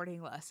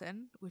skateboarding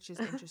lesson, which is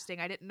interesting.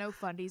 I didn't know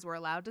fundies were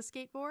allowed to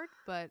skateboard,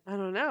 but I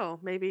don't know.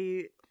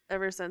 Maybe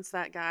ever since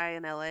that guy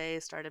in LA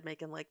started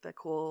making like the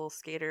cool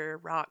skater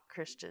rock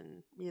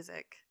Christian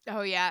music.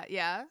 oh yeah,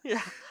 yeah.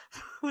 Yeah.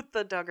 With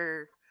the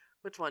Duggar.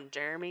 Which one?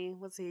 Jeremy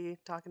was he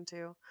talking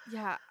to?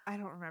 Yeah, I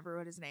don't remember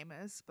what his name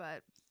is,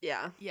 but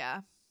Yeah.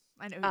 yeah,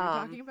 I know who you're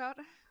talking about.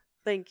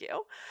 Thank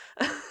you.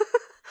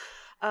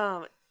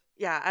 um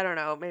yeah, I don't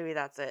know, maybe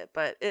that's it,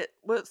 but it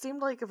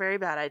seemed like a very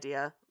bad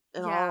idea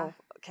in Yeah, all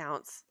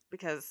accounts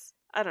because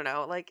I don't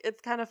know, like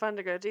it's kind of fun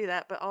to go do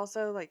that, but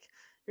also like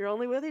you're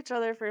only with each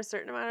other for a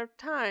certain amount of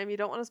time. You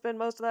don't want to spend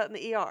most of that in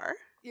the ER.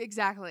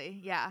 exactly.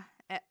 Yeah.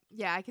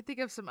 Yeah, I could think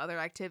of some other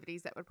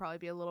activities that would probably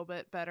be a little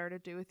bit better to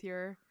do with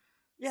your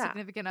Yeah.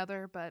 significant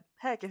other, but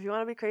Heck, if you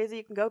want to be crazy,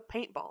 you can go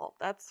paintball.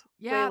 That's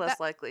way yeah, less that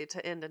likely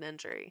to end an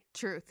injury.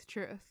 truth.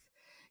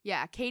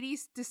 Yeah, Katie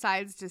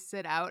decides to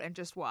sit out and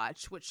just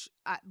watch, which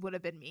would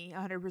have been me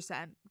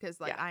 100%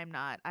 because like Yeah. I'm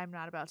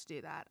not about to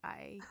do that.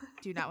 I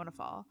do not want to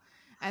fall.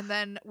 And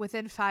then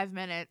within 5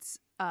 minutes,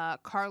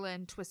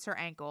 Carlin twists her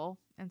ankle,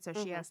 and so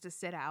she Mhm. has to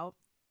sit out.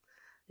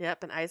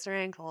 Yep, and ice her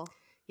ankle.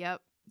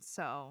 Yep.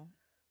 So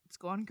it's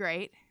going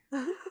great.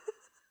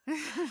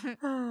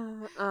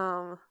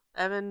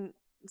 Evan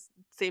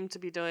seemed to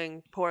be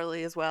doing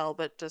poorly as well,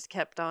 but just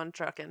kept on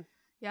trucking.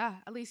 Yeah,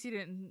 at least he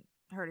didn't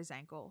hurt his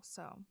ankle.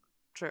 So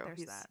True.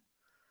 there's that.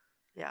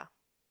 Yeah.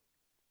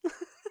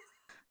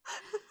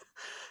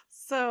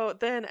 So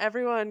then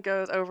everyone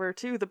goes over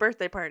to the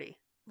birthday party.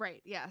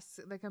 Right. Yes,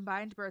 the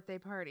combined birthday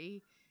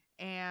party,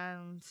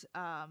 and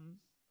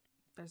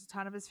there's a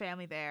ton of his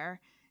family there.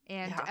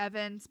 And Yeah.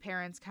 Evan's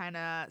parents kind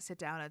of sit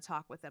down and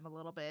talk with them a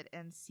little bit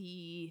and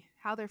see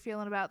how they're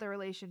feeling about their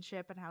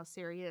relationship and how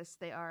serious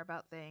they are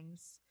about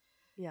things.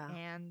 Yeah.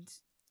 And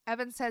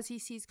Evan says he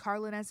sees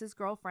Carlin as his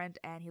girlfriend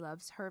and he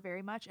loves her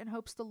very much and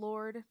hopes the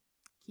Lord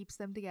keeps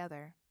them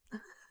together.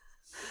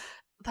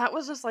 That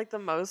was just like the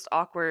most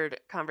awkward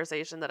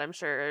conversation that I'm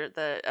sure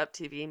the Up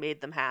TV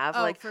made them have.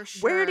 Oh, Like, for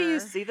sure. where do you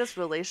see this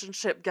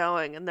relationship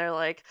going? And they're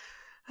like,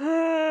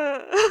 Yeah,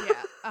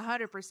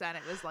 100%.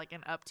 It was like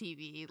an Up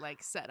TV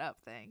like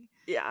setup thing.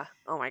 Yeah.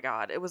 Oh my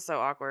god, it was so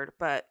awkward,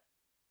 but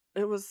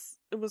it was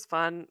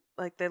fun.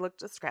 Like they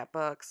looked at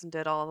scrapbooks and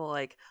did all the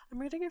like I'm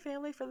meeting your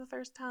family for the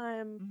first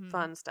time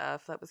fun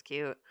stuff. That was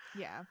cute.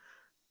 Yeah.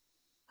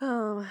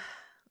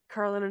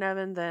 Carlin and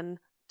Evan then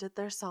did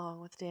their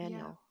song with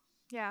Daniel.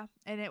 Yeah,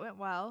 and it went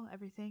well.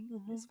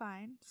 Everything is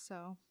fine.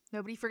 So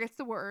nobody forgets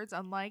the words,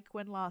 unlike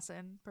when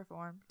Lawson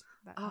performed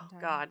that one time.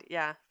 God,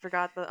 yeah,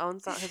 forgot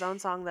his own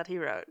song that he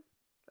wrote.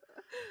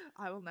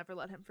 I will never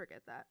let him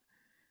forget that.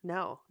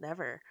 No,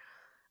 never.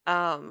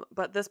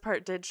 But this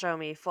part did show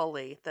me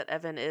fully that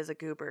Evan is a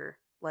goober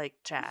like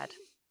Chad,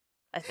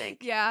 I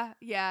think. Yeah,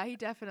 he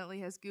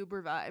definitely has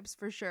goober vibes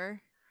for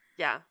sure.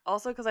 Yeah.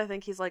 Also because I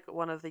think he's like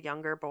one of the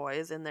younger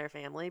boys in their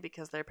family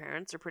because their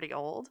parents are pretty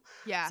old.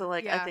 Yeah. So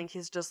like yeah. I think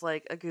he's just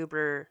like a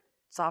goober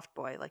soft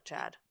boy like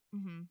Chad.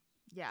 Mm-hmm.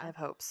 Yeah. I have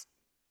hopes.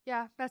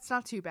 Yeah, that's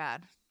not too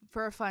bad.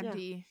 For a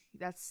fundy,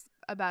 that's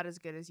about as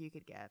good as you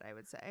could get, I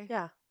would say.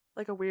 Yeah.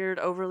 Like a weird,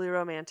 overly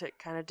romantic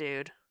kind of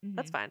dude.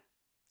 That's fine.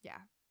 Yeah.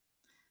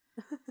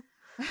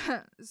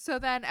 So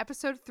then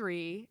episode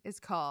 3 is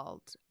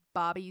called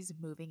Bobby's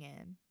Moving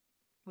In.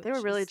 They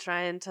were really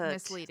trying to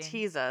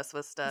tease us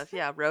with stuff.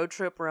 Yeah, road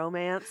trip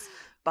romance.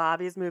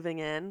 Bobby's moving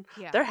in.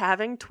 Yeah. They're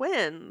having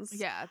twins.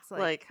 Yeah, it's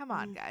like come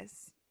on,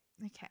 guys.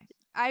 Okay.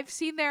 I've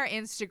seen their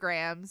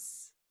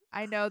Instagrams.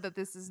 I know that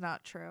this is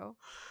not true.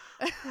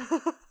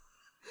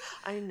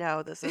 I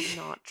know this is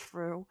not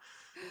true.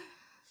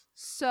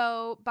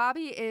 So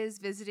Bobby is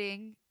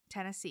visiting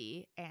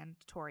Tennessee and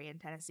Tori in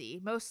Tennessee,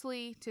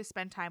 mostly to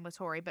spend time with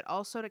Tori, but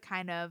also to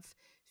kind of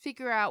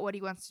figure out what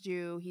he wants to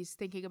do. He's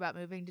thinking about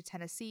moving to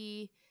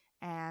Tennessee,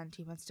 and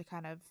he wants to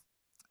kind of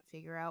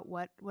figure out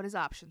what his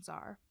options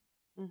are.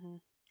 Mm-hmm.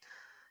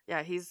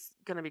 Yeah, he's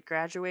going to be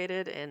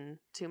graduated in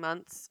 2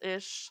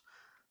 months-ish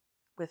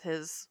with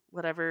his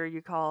whatever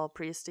you call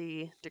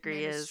priesty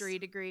degree Ministry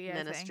degree,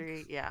 Ministry, I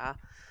think. Yeah.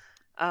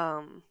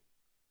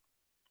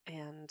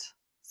 And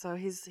so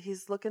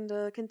he's looking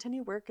to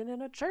continue working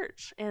in a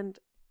church. And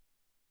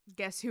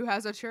guess who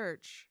has a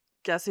church?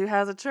 guess who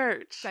has a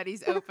church? that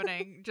he's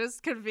opening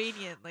just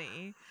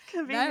conveniently.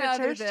 Convenient None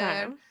other church than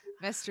time.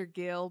 Mr.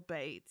 Gil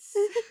Bates.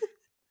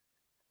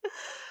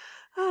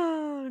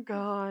 Oh,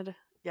 God.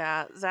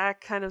 Yeah,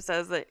 Zach kind of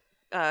says that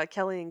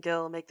Kelly and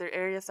Gil make their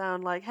area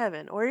sound like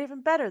heaven, or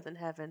even better than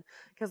heaven,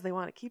 because they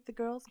want to keep the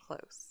girls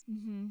close.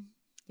 Mm-hmm.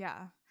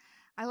 Yeah.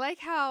 I like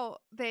how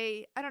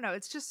I don't know,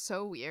 it's just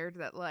so weird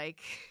that,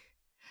 like,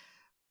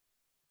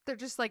 they're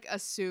just, like,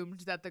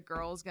 assumed that the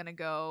girl's gonna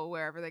go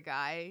wherever the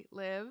guy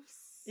lives.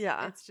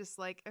 Yeah. It's just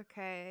like,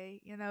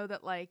 okay,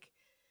 that, like,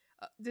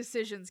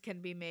 decisions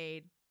can be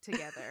made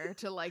together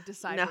to, like,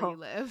 decide where you No.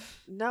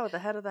 live. No, the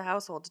head of the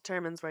household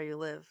determines where you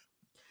live.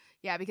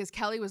 Yeah, because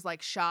Kelly was,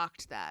 like,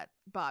 shocked that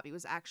Bobby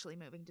was actually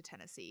moving to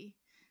Tennessee.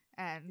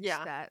 And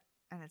Yeah.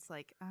 and it's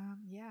like,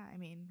 yeah, I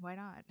mean, why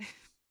not?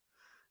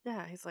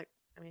 Yeah, he's like,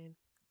 I mean,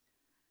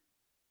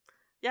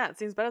 yeah, it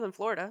seems better than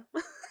Florida.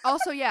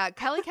 Also, yeah,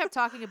 Kelly kept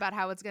talking about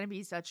how it's going to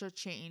be such a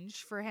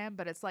change for him,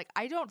 but it's like,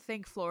 I don't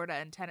think Florida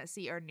and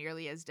Tennessee are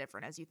nearly as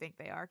different as you think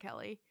they are,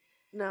 Kelly.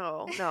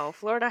 No.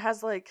 Florida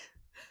has, like,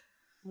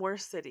 more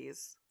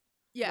cities.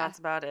 Yeah. That's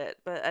about it.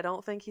 But I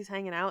don't think he's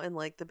hanging out in,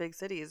 like, the big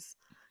cities.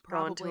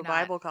 Going to Probably a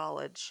not. Bible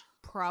college.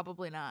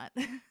 Probably not.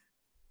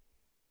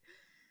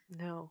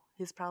 No,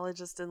 he's probably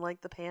just in,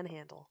 like, the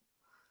panhandle.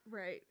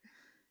 Right.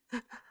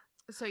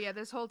 So, yeah,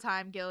 this whole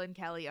time, Gil and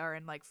Kelly are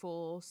in, like,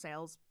 full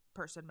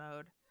salesperson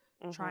mode,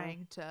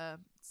 trying to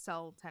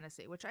sell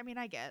Tennessee, which, I mean,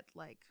 I get.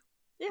 Like,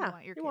 yeah, you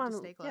want your kid to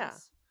stay close. Yeah,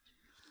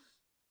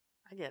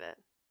 I get it.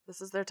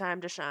 This is their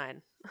time to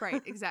shine.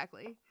 Right,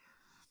 exactly.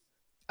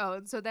 Oh,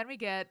 and so then we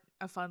get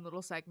a fun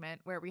little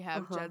segment where we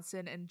have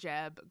Judson and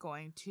Jeb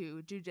going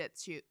to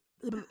jujitsu.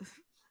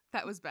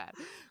 That was bad.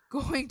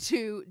 Going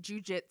to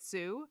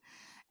jujitsu.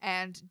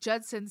 And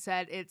Judson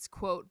said it's,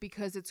 quote,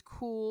 because it's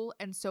cool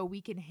and so we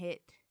can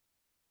hit.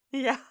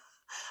 Yeah.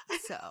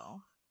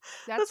 So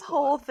that's this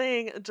whole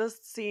thing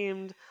just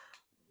seemed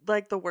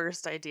like the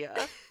worst idea.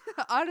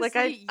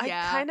 Honestly, like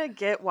I kind of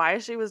get why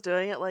she was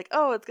doing it. Like,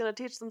 oh, it's going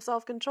to teach them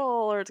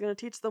self-control, or it's going to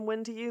teach them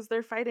when to use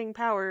their fighting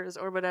powers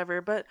or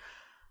whatever. But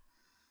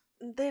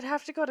they'd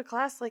have to go to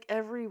class like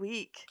every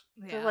week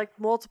for like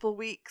multiple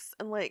weeks,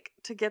 and like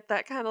to get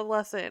that kind of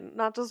lesson,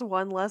 not just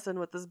one lesson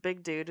with this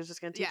big dude who's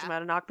just going to teach them how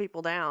to knock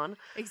people down.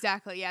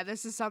 Exactly. Yeah,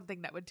 this is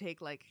something that would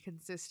take like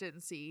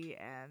consistency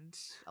and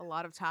a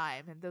lot of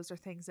time, and those are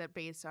things that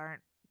Bates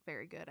aren't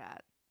very good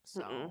at.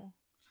 So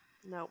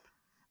nope.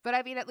 But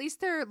I mean, at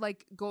least they're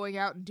like going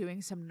out and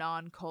doing some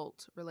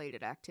non-cult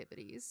related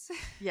activities.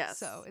 Yes.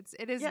 So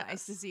it is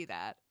nice to see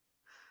that.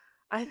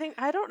 I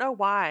don't know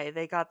why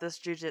they got this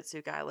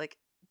jujitsu guy. Like,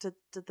 did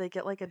they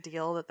get like a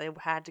deal that they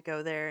had to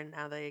go there, and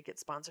now they get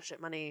sponsorship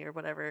money or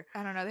whatever?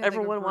 I don't know.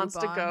 Everyone wants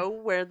to go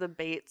where the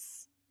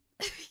Bates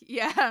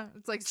yeah,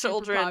 it's like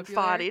children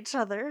fought each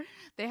other.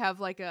 They have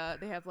like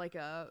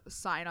a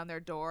sign on their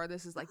door.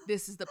 This is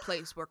the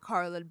place where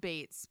Carlin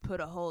Bates put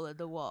a hole in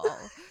the wall.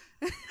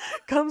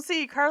 Come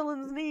see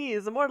Carlin's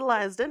knees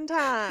immortalized in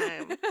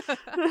time.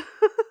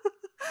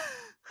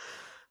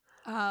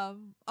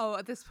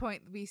 At this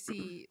point we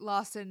see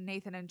Lawson,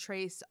 Nathan, and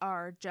Trace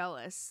are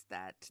jealous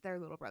that their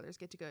little brothers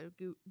get to go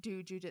do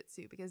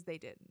jujitsu because they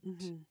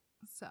didn't.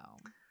 So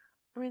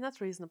I mean,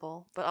 that's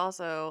reasonable, but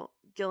also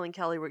Gil and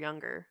Kelly were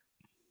younger.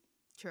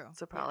 True.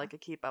 So probably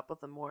could keep up with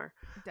them more.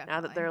 Definitely.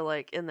 Now that they're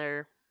like in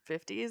their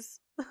 50s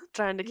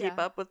trying to keep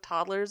up with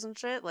toddlers and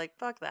shit, like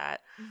fuck that.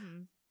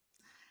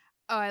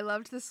 Oh, I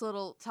loved this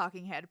little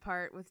talking head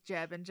part with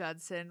Jeb and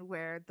Judson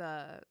where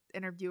the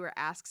interviewer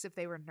asks if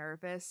they were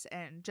nervous,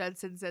 and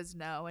Judson says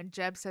no, and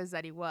Jeb says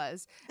that he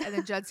was, and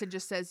then Judson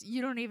just says,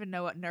 "You don't even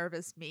know what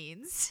nervous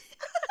means."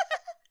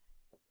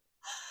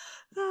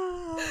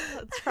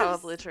 It's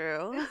probably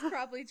true. It's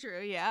probably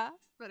true, yeah.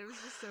 But it was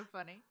just so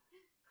funny.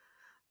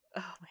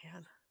 Oh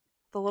man,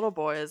 the little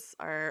boys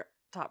are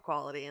top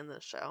quality in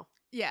this show.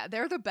 Yeah,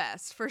 they're the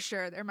best for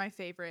sure. They're my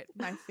favorite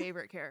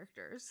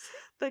characters.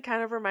 They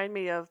kind of remind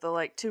me of the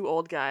like two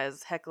old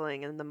guys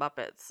heckling in the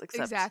Muppets,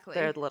 except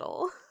they're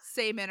little.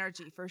 Same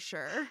energy for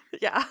sure.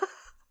 Yeah.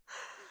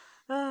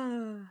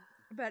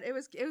 But it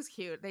was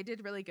cute. They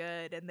did really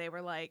good, and they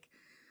were like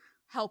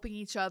helping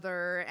each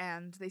other,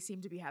 and they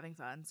seemed to be having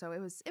fun. So it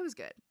was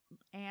good.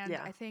 And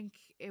I think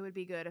it would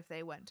be good if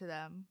they went to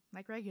them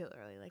like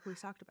regularly, like we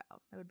talked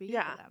about. It would be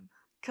good for them.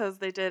 Because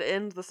they did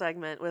end the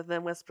segment with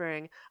them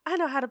whispering, "I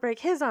know how to break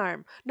his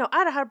arm. No,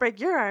 I know how to break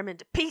your arm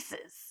into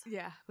pieces."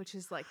 Yeah, which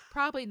is like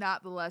probably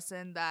not the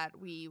lesson that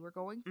we were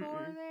going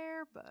for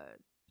there, but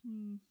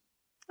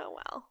oh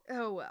well.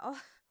 Oh well.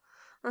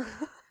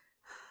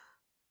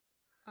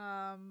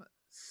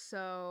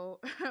 So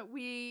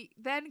we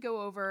then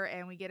go over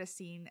and we get a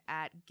scene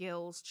at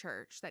Gil's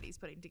church that he's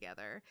putting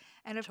together.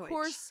 And of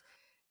course,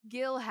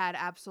 Gil had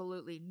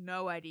absolutely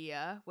no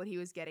idea what he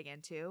was getting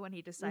into when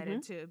he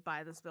decided to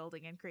buy this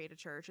building and create a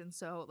church. And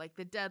so like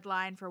the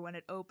deadline for when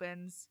it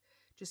opens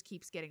just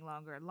keeps getting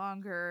longer and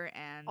longer,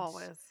 and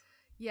always.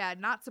 Yeah,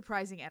 not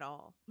surprising at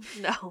all.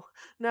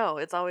 No,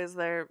 it's always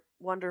their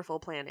wonderful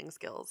planning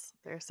skills.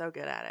 They're so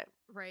good at it.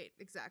 Right,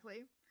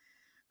 exactly.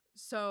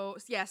 So,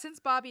 yeah, since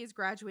Bobby is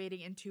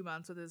graduating in 2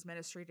 months with his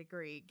ministry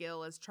degree,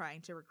 Gil is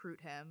trying to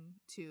recruit him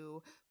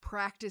to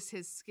practice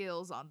his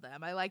skills on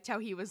them. I liked how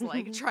he was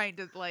like trying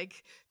to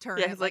like turn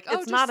Yeah, it he's like, like, oh,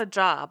 it's just not a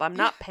job. I'm yeah,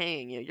 not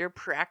paying you. You're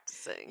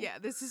practicing. yeah,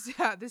 this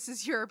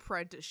is your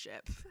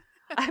apprenticeship.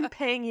 I'm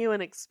paying you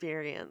an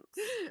experience.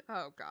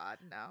 Oh God,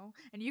 no!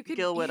 And you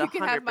Gil would you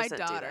can have my 100% do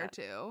daughter that.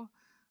 too.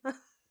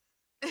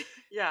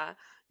 Yeah.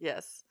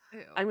 Yes.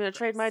 Ew, I'm going to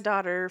trade my gross.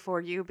 daughter for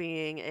you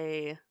being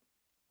a,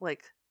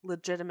 like,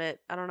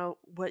 legitimate, I don't know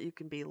what you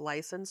can be,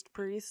 licensed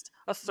priest?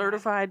 A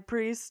certified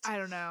priest? I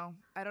don't know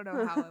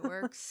how it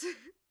works.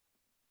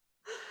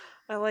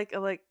 I like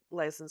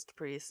licensed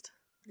priest.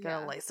 Got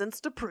Yeah. a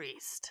licensed a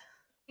priest.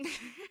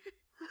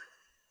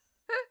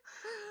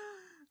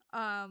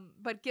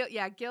 But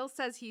Gil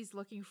says he's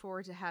looking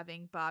forward to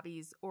having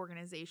Bobby's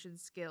organization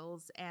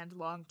skills and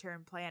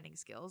long-term planning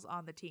skills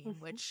on the team,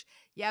 which,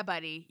 yeah,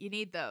 buddy, you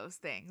need those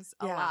things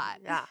a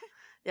lot. Yeah.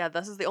 Yeah,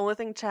 this is the only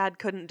thing Chad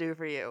couldn't do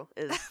for you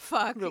is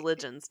Fuck.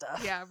 religion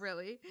stuff. Yeah,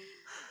 really.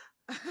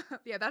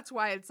 Yeah, that's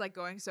why it's like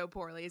going so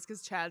poorly, is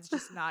because Chad's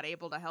just not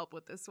able to help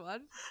with this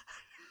one.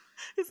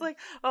 He's like,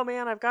 oh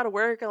man, I've got to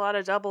work a lot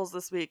of doubles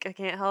this week. I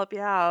can't help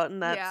you out.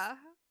 And that's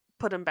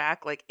put him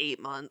back like 8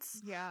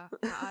 months. Yeah,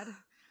 God.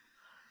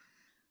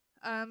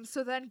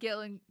 So then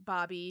Gil and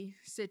Bobby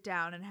sit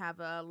down and have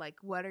a like,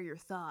 what are your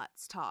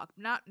thoughts talk.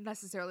 Not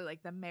necessarily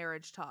like the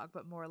marriage talk,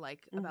 but more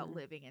like about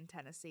living in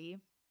Tennessee.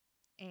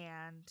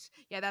 And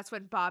yeah, that's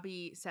when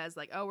Bobby says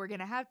like, oh, we're going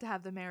to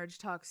have the marriage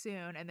talk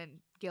soon. And then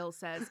Gil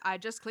says, I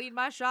just cleaned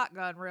my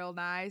shotgun real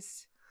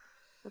nice.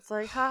 It's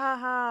like, ha ha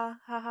ha,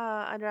 ha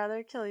ha, I'd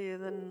rather kill you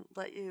than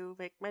let you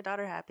make my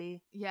daughter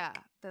happy. Yeah,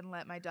 than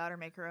let my daughter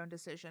make her own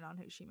decision on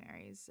who she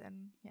marries.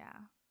 And yeah.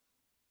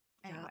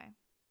 Anyway.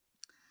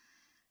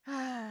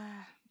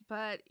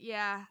 But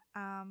yeah,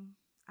 I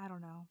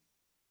don't know.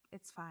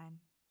 It's fine.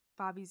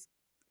 Bobby's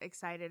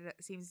excited,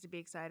 seems to be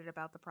excited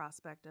about the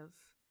prospect of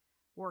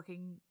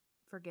working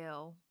for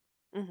Gil.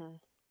 Mm-hmm.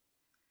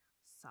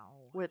 So,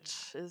 which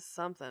is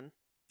something.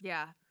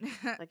 Yeah.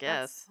 I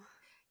guess.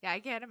 Yeah, I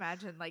can't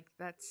imagine. Like,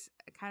 that's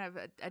kind of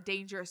a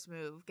dangerous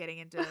move, getting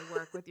into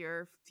work with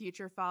your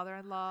future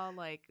father-in-law.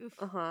 Like, oof.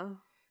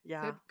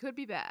 Yeah. Could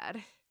be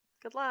bad.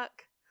 Good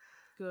luck.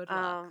 Good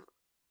luck.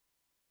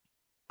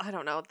 I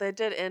don't know. They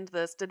did end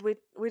this. Did we?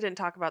 We didn't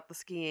talk about the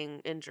skiing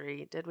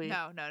injury, did we?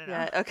 No.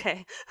 Yeah.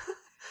 Okay.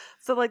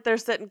 So like they're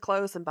sitting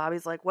close, and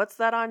Bobby's like, "What's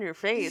that on your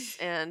face?"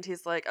 And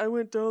he's like, "I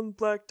went down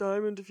Black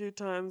Diamond a few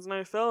times, and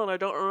I fell, and I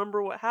don't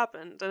remember what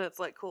happened." And it's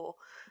like, cool.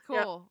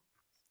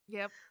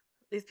 Yep.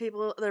 These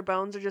people, their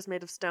bones are just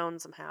made of stone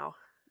somehow.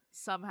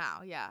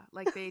 Somehow, yeah.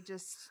 Like they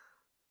just,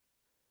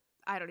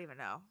 I don't even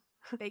know.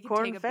 They can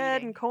corn take a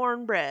fed beating. and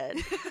cornbread.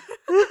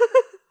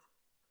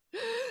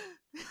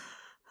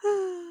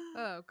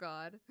 Oh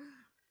God.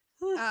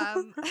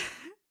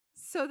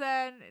 So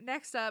then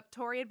next up,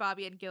 Tori and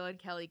Bobby and Gil and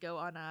Kelly go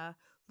on a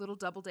little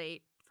double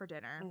date for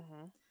dinner.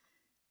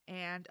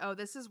 And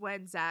this is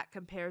when Zach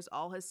compares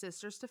all his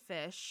sisters to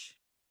fish.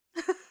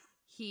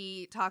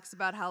 He talks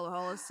about how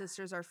all his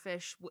sisters are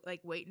fish, like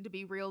waiting to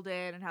be reeled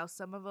in, and how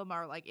some of them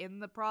are like in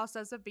the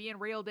process of being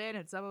reeled in,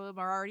 and some of them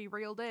are already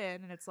reeled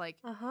in. And it's like,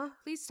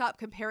 please stop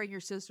comparing your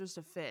sisters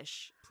to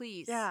fish,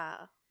 please. Yeah,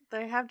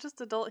 they have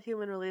just adult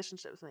human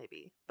relationships,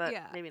 maybe, but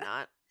maybe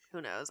not.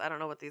 Who knows? I don't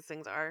know what these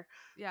things are.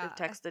 Yeah,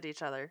 they've texted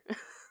each other.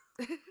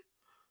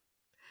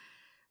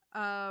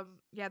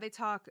 Yeah, they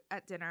talk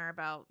at dinner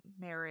about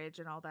marriage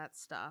and all that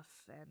stuff,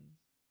 and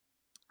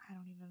I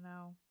don't even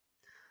know.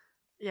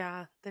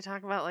 Yeah, they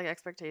talk about like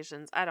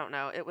expectations. I don't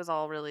know. It was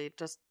all really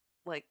just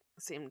like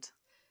seemed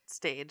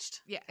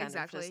staged. Yeah, kind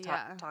exactly. of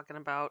just talking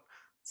about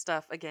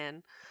stuff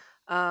again.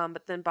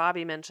 But then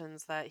Bobby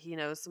mentions that he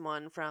knows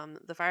someone from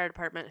the fire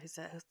department who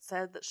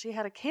said that she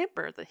had a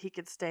camper that he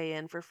could stay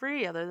in for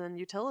free other than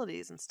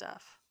utilities and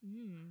stuff.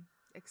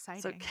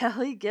 Exciting. So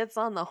Kelly gets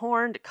on the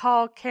horn to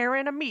call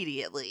Karen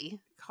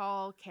immediately.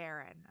 Call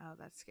Karen. Oh,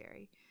 that's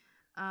scary.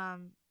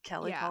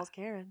 Kelly calls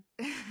Karen.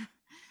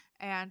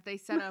 And they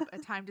set up a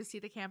time to see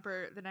the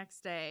camper the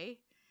next day.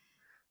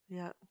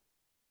 Yeah.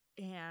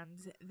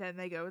 And then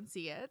they go and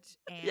see it.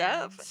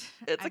 And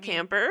it's a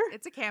camper.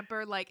 It's a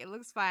camper. Like, it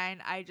looks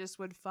fine. I just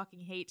would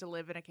fucking hate to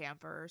live in a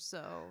camper.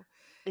 So,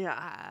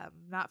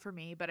 not for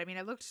me. But I mean,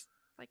 it looked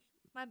like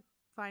not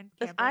fine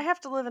camper. If I have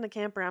to live in a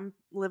camper, I'm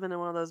living in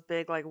one of those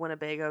big, like,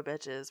 Winnebago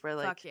bitches where,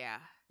 like, fuck yeah,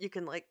 you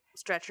can, like,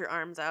 stretch your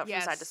arms out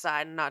from side to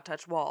side and not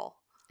touch wall.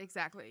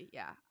 Exactly.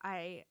 Yeah.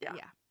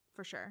 Yeah,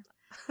 for sure.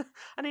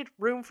 I need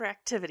room for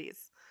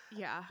activities.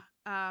 Yeah.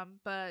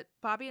 But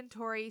Bobby and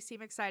Tori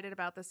seem excited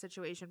about the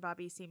situation.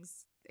 Bobby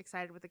seems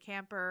excited with the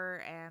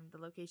camper and the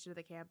location of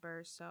the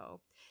camper,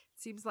 so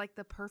it seems like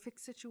the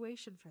perfect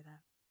situation for them.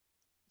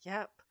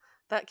 Yep.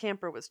 That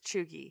camper was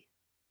chuggy.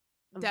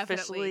 Definitely.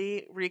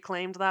 Officially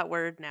reclaimed that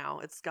word now.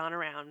 It's gone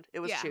around.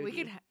 It was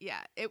chuggy.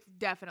 It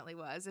definitely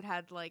was. It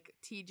had like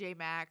TJ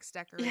Maxx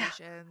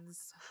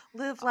decorations.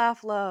 Live,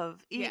 laugh,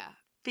 love. Eat,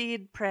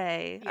 feed,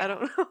 pray. I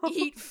don't know.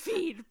 Eat,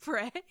 feed,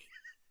 pray.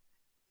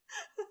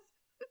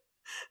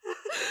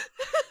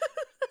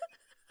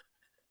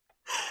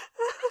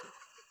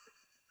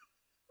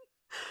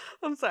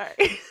 I'm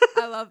sorry.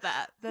 I love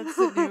that. That's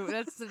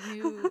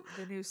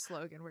the new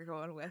slogan we're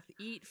going with.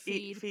 Eat,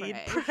 Eat, feed, feed,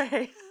 pray.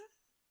 pray.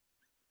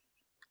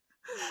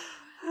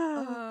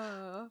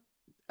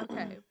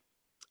 Okay.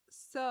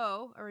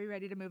 So, are we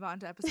ready to move on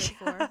to episode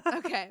 4?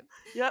 Okay.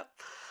 Yep.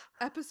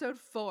 Episode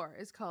 4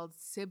 is called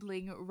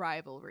Sibling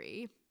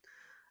Rivalry.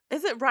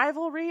 Is it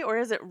rivalry or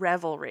is it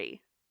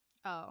revelry?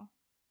 Oh.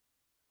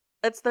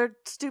 It's their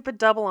stupid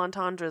double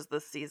entendres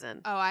this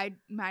season. Oh, I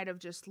might have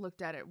just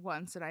looked at it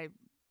once and I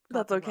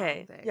got That's the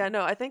okay. wrong thing. Yeah,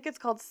 no, I think it's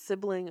called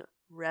sibling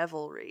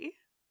revelry.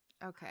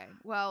 Okay.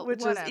 Well,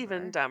 which whatever. is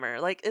even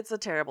dumber. Like, it's a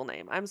terrible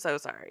name. I'm so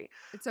sorry.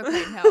 It's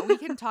okay. No, we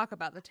can talk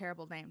about the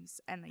terrible names.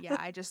 And yeah,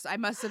 I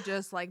must have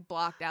just like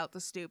blocked out the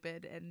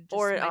stupid and just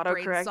Or it my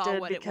brain saw autocorrected what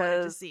it wanted to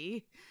because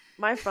see.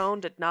 my phone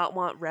did not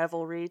want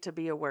revelry to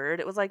be a word.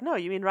 It was like, no,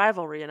 you mean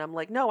rivalry. And I'm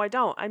like, no, I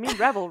don't. I mean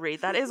revelry.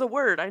 That is a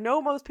word. I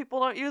know most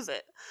people don't use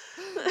it.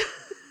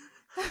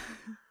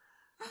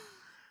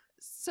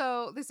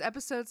 So this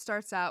episode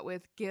starts out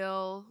with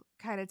Gil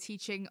kind of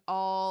teaching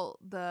all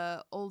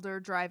the older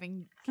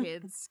driving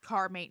kids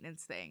car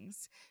maintenance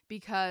things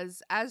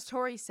because, as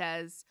Tori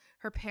says,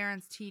 her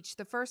parents teach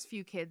the first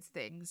few kids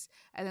things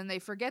and then they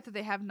forget that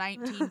they have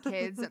 19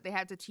 kids that they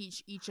have to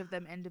teach each of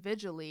them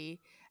individually,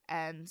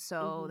 and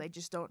so they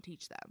just don't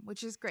teach them,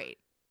 which is great.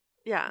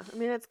 Yeah, I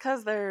mean, it's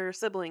because their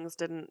siblings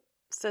didn't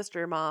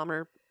sister, mom,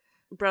 or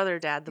brother,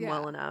 dad them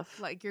well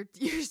enough. Like your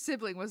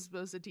sibling was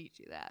supposed to teach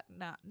you that.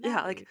 Not yeah,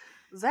 me. like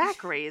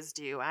Zach raised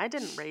you. I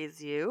didn't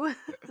raise you.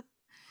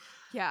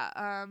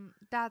 Yeah,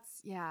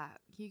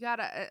 you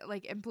gotta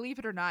like, and believe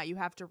it or not, you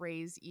have to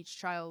raise each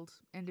child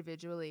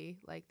individually.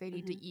 Like they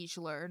need to each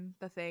learn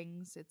the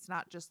things. It's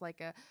not just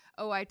like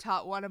I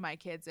taught one of my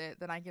kids it,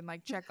 then I can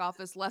like check off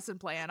this lesson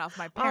plan off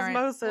my parent.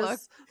 Osmosis. Look.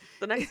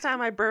 The next time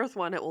I birth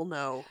one, it will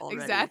know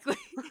already. Exactly.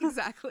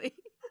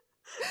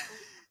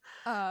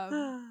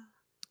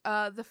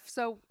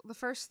 So the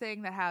first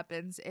thing that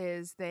happens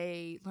is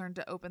they learn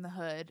to open the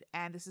hood,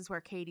 and this is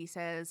where Katie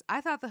says, "I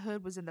thought the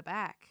hood was in the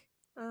back."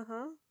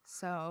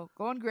 So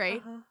going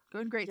great.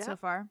 Going great so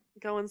far.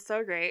 Going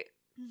so great.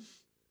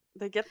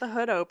 They get the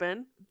hood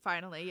open.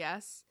 Finally,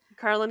 yes.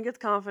 Carlin gets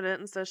confident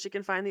and says she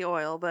can find the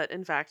oil, but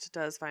in fact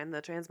does find the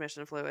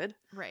transmission fluid.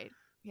 Right.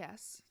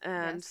 Yes.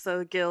 And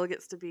so Gil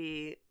gets to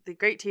be the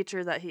great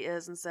teacher that he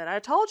is and said, I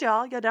told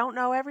y'all you don't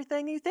know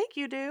everything you think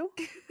you do.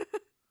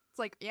 It's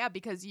like, yeah,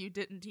 because you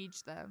didn't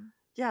teach them.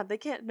 Yeah, they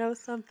can't know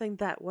something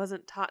that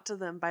wasn't taught to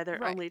them by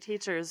their only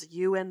teachers,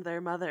 you and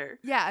their mother.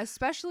 Yeah,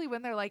 especially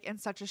when they're like in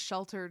such a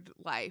sheltered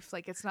life.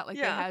 Like it's not like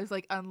they have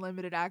like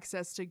unlimited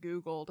access to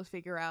Google to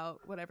figure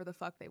out whatever the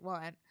fuck they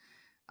want.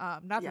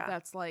 Not that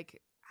that's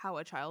like how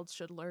a child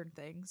should learn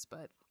things,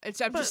 but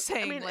I'm just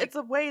saying. I mean, like, it's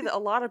a way that a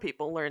lot of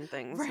people learn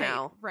things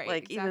now. Right.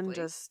 Like exactly. even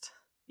just,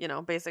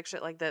 basic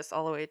shit like this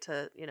all the way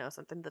to,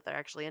 something that they're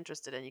actually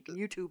interested in. You can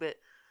YouTube it.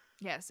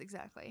 Yes,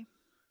 exactly.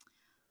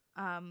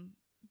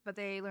 But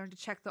they learn to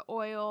check the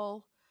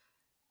oil,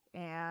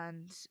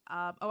 and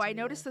I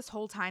noticed this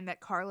whole time that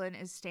Carlin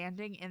is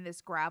standing in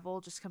this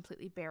gravel just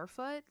completely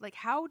barefoot. Like,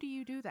 how do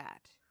you do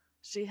that?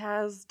 She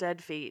has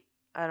dead feet.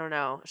 I don't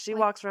know. She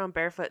walks around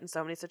barefoot in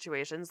so many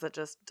situations that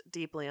just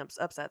deeply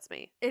upsets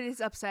me. It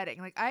is upsetting.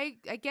 Like, I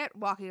get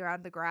walking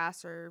around the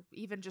grass or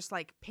even just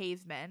like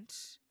pavement.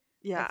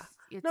 Yeah.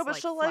 No, but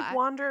she'll flat. like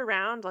wander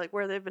around like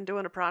where they've been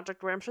doing a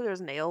project where I'm sure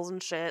there's nails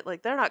and shit.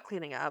 Like they're not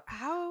cleaning up.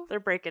 How? They're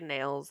breaking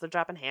nails. They're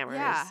dropping hammers.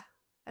 Yeah.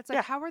 It's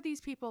like, how are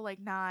these people like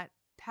not,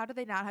 how do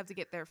they not have to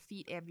get their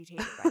feet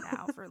amputated by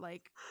now for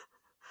like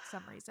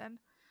some reason?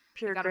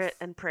 Pure grit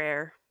and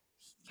prayer.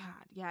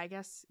 God, yeah, I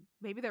guess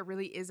maybe there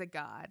really is a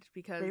God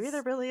because maybe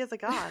there really is a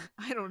God.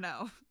 I don't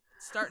know.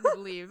 Starting to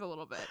believe a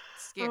little bit.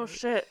 Scary. Oh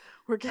shit,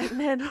 we're getting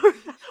in.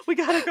 We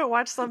gotta go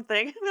watch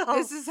something.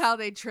 This is how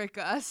they trick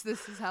us.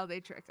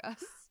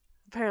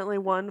 Apparently,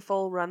 one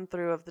full run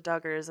through of the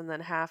Duggars and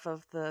then half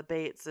of the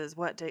Bates is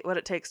what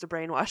it takes to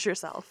brainwash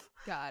yourself.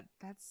 God,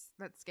 that's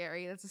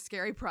scary. That's a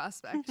scary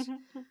prospect.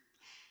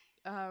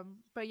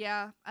 But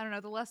yeah, I don't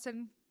know. The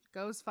lesson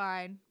goes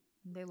fine.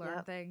 They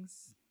learn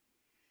things.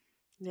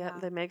 Yeah,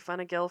 they make fun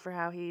of Gil for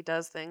how he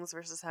does things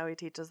versus how he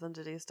teaches them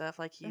to do stuff.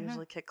 Like, he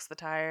usually kicks the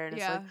tire, and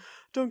it's like,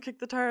 don't kick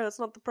the tire, that's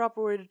not the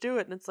proper way to do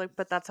it. And it's like,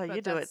 but that's how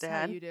you do it, Dad.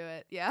 That's how you do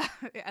it, yeah.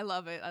 I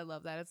love it. I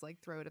love that. It's like,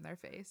 throw it in their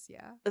face,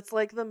 yeah. It's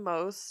like the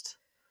most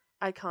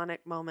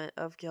iconic moment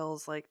of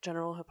Gil's, like,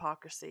 general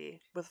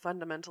hypocrisy with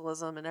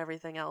fundamentalism and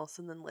everything else,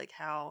 and then, like,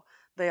 how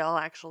they all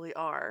actually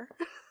are.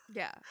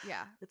 Yeah.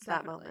 It's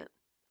definitely.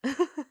 that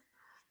moment.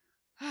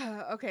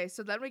 Okay,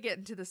 so then we get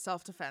into the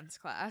self-defense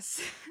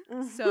class.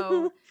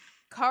 So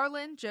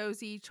Carlin,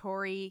 Josie,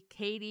 Tori,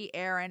 Katie,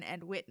 Aaron,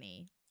 and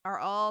Whitney are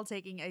all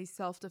taking a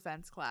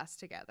self-defense class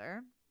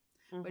together,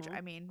 which,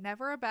 I mean,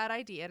 never a bad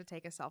idea to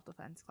take a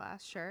self-defense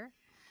class, sure.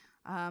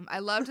 I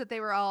loved that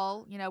they were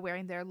all,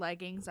 wearing their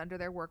leggings under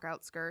their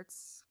workout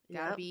skirts.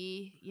 Gotta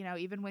be,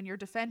 even when you're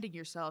defending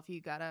yourself,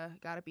 you gotta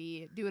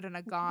do it in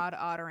a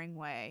God-honoring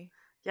way.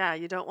 Yeah,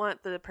 you don't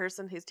want the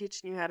person who's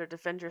teaching you how to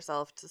defend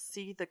yourself to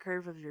see the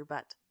curve of your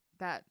butt.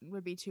 That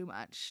would be too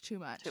much.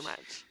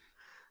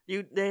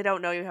 They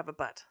don't know you have a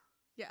butt.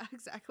 Yeah,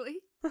 exactly.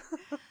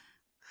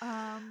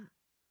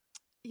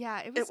 Yeah,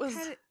 it It was was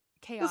kind of this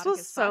chaotic was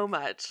as so fuck.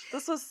 much.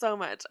 This was so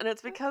much. And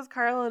it's because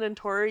Carlin and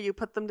Tori, you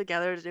put them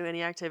together to do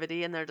any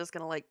activity and they're just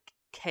gonna like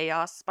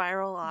chaos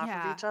spiral off of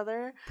Yeah, each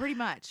other. pretty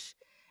much.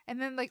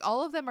 And then like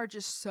all of them are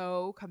just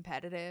so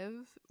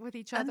competitive with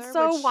each And other,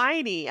 so which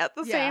whiny at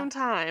the yeah, same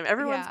time.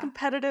 Everyone's yeah.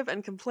 competitive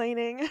and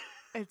complaining.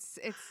 It's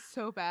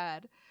so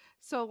bad.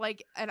 So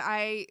like, and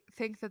I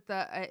think that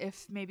the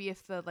if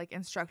the like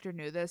instructor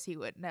knew this, he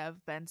wouldn't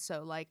have been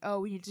so like, oh,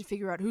 we need to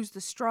figure out who's the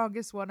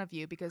strongest one of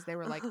you, because they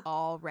were like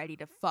all ready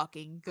to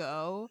fucking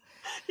go.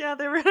 Yeah,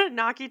 they were gonna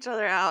knock each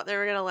other out. They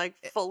were gonna like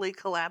It- fully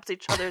collapse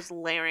each other's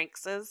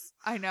larynxes.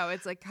 I know,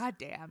 it's like, god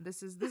damn,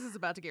 this is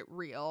about to get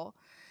real.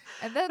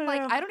 And then I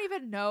like know. I don't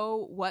even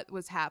know what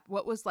was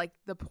what was like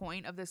the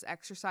point of this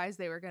exercise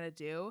they were gonna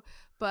do,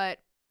 but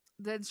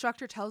the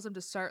instructor tells them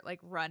to start like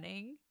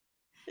running.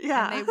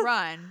 Yeah.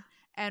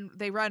 And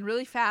they run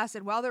really fast,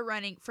 and while they're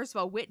running, first of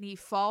all, Whitney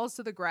falls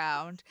to the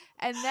ground,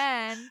 and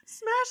then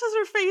Smashes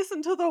her face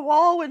into the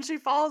wall when she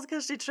falls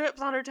because she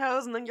trips on her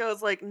toes and then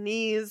goes like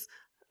knees,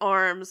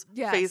 arms, face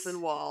yes,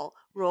 and wall,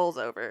 rolls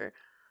over.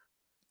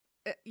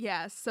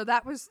 yes, so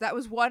that was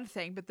one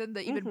thing. But then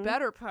the even Mhm.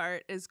 better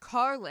part is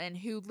Carlin,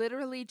 who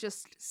literally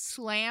just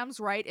slams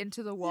right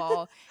into the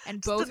wall, and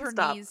Just both didn't her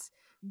stop. knees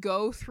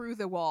go through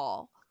the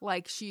wall,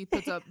 like she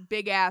puts a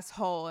big ass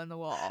hole in the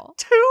wall.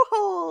 2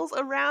 holes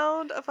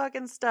around a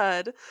fucking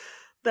stud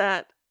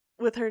that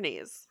with her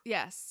knees.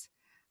 Yes.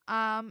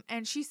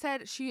 And she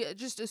said she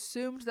just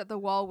assumed that the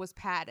wall was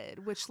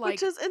padded, which like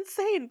Which is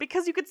insane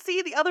because you could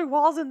see the other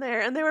walls in there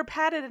and they were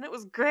padded and it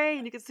was gray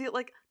and you could see it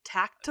like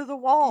tacked to the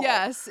wall.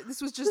 yes,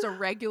 this was just a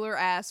regular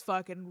ass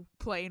fucking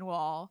plain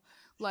wall.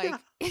 Like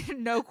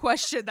no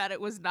question that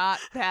it was not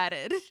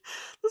padded.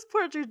 This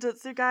poor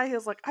jujitsu guy, he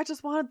was like, I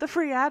just wanted the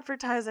free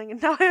advertising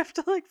and now I have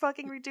to like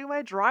fucking redo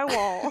my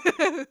drywall.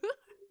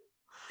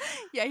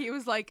 Yeah, he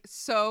was like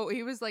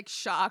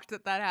shocked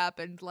that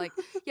happened. Like,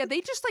 yeah,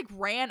 they just like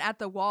ran at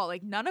the wall.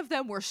 Like none of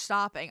them were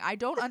stopping. I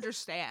don't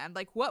understand.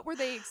 Like what were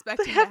they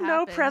expecting They have to no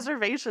happen?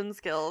 preservation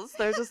skills.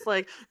 They're just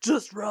like,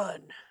 just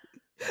run.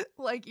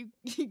 Like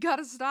you got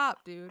to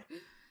stop, dude.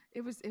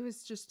 It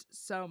was just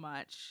so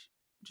much.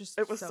 Just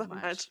It was so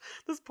much.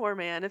 This poor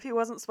man, if he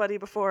wasn't sweaty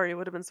before, he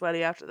would have been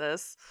sweaty after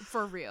this.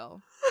 For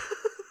real.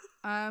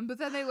 But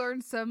then they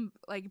learned some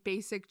like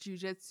basic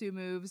jujitsu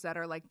moves that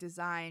are like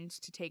designed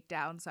to take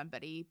down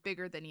somebody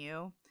bigger than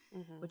you,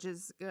 which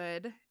is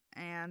good.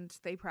 And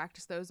they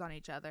practice those on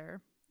each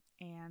other.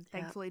 And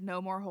thankfully,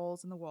 no more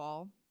holes in the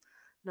wall.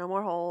 No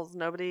more holes.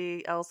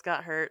 Nobody else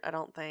got hurt, I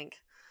don't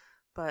think.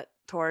 But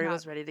Tori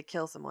was ready to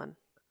kill someone.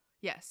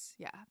 Yes,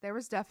 yeah. There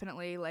was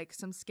definitely like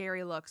some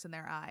scary looks in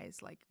their eyes.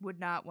 Like would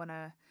not want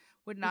to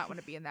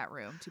be in that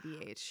room,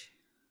 TBH.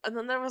 And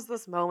then there was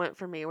this moment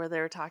for me where they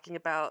were talking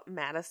about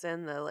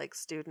Madison, the like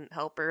student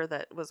helper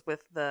that was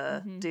with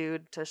the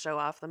dude to show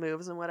off the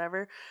moves and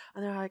whatever.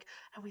 And they're like,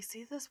 and we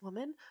see this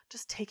woman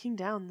just taking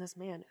down this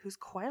man who's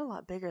quite a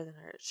lot bigger than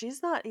her.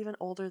 She's not even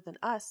older than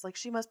us. Like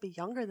she must be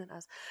younger than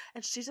us.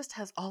 And she just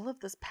has all of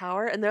this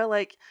power. And they're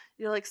like,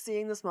 you're like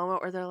seeing this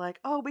moment where they're like,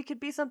 oh, we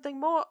could be something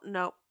more.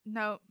 No.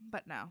 No.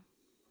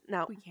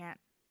 No. We can't.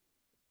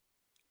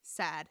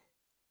 Sad.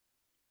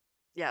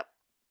 Yep.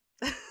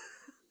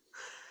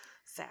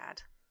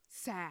 Sad.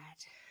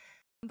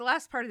 The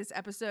last part of this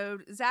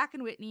episode, Zach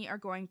and Whitney are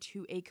going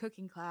to a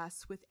cooking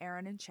class with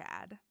Aaron and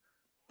Chad.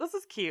 This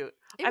is cute.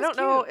 It I was don't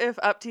know cute. if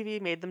Up TV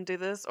made them do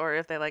this or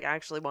if they like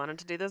actually wanted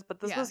to do this,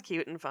 but this was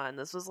cute and fun.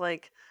 This was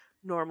like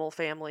normal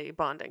family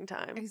bonding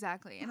time.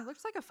 Exactly. And it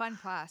looks like a fun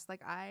class.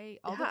 Like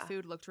all the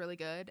food looked really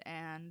good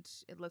and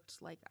it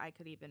looked like I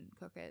could even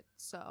cook it.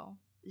 So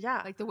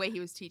yeah, like the way he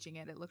was teaching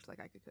it, it looked like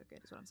I could cook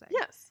it is what I'm saying.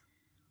 Yes.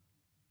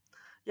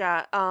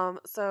 Yeah,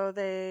 so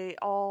they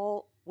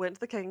all went to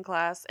the cooking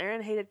class.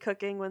 Erin hated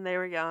cooking when they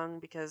were young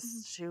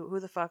because who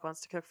the fuck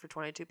wants to cook for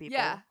 22 people?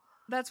 Yeah.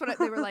 That's what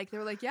they were like. They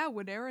were like, yeah,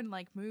 when Erin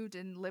like moved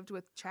and lived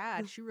with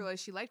Chad, she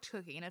realized she liked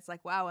cooking. And it's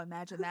like, wow,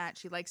 imagine that.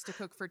 She likes to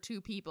cook for 2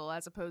 people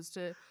as opposed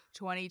to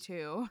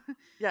 22.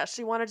 Yeah,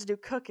 she wanted to do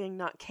cooking,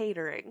 not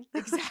catering.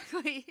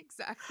 Exactly.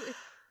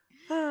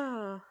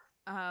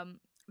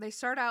 They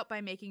start out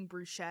by making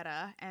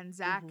bruschetta, and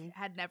Zach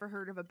had never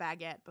heard of a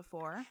baguette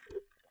before.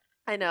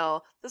 I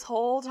know. This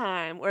whole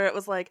time where it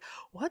was like,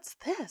 what's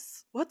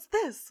this? What's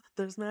this?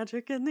 There's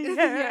magic in the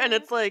air. Yeah. And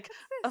it's like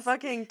a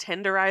fucking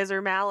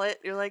tenderizer mallet.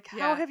 You're like,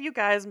 how have you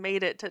guys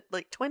made it to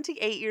like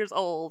 28 years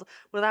old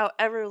without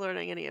ever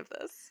learning any of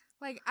this?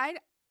 Like,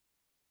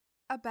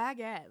 a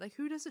baguette. Like,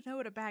 who doesn't know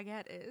what a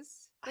baguette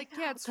is? Like,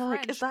 yeah, it's so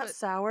French, like, is that but...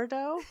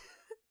 sourdough?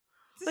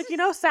 Like, you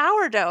know,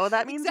 sourdough.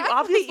 That means you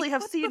obviously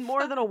have seen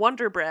more than a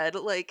Wonder Bread.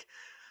 Like,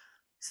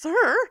 sir.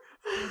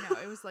 I know,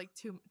 it was like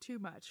too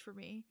much for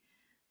me.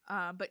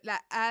 But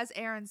as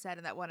Aaron said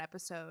in that one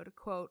episode,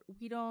 quote,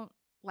 we don't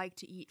like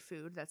to eat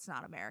food that's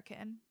not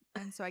American.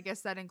 And so I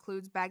guess that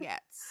includes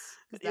baguettes.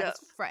 Because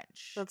that's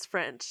French. That's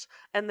French.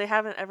 And they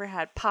haven't ever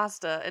had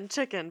pasta and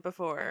chicken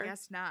before. I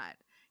guess not.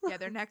 Yeah,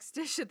 their next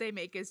dish that they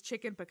make is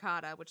chicken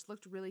piccata, which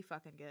looked really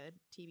fucking good.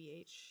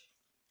 TBH.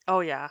 Oh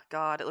yeah,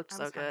 God, it looked I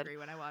so was good. hungry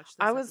when I watched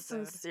this I was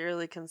episode.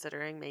 sincerely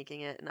considering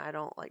making it, and I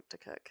don't like to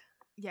cook.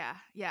 Yeah,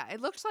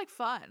 it looked like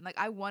fun. Like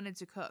I wanted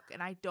to cook,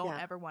 and I don't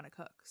Yeah. ever want to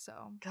cook.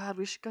 So God,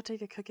 we should go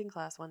take a cooking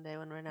class one day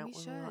when we We don't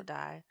should.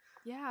 die.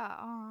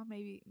 yeah,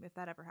 maybe if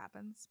that ever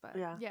happens. But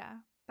Yeah.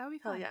 that would be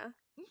Hell fun.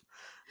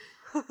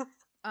 yeah.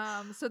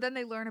 So then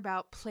they learn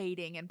about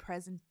plating and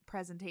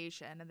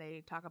presentation, and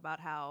they talk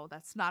about how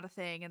that's not a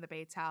thing in the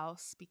Bates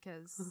house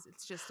because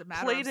it's just a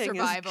matter Plating of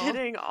survival. is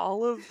getting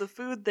all of the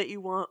food that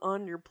you want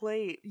on your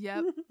plate.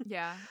 Yep.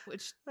 Yeah,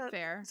 which That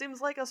fair. seems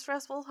like a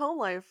stressful home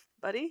life,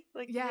 buddy.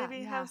 Like you Yeah,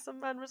 maybe yeah. have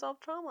some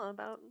unresolved trauma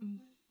about.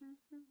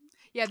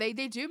 Yeah, they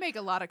do make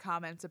a lot of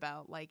comments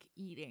about like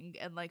eating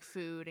and like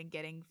food and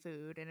getting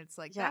food, and it's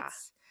like Yeah.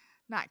 that's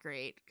not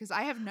great because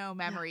I have no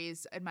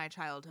memories in my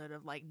childhood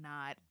of like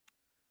not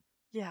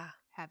Yeah.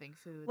 having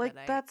food. Like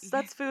that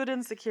that's food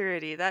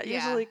insecurity. That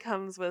Yeah. usually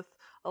comes with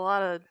a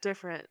lot of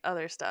different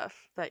other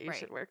stuff that you Right.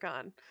 should work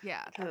on.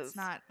 Yeah, because-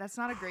 that's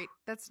not a great.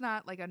 That's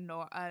not like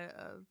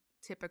a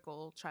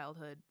typical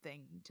childhood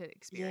thing to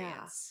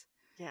experience.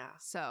 Yeah.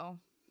 So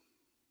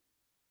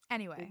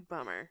anyway, Big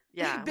bummer.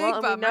 Yeah. Big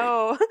well, and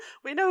bummer.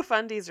 we know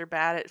fundies are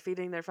bad at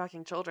feeding their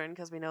fucking children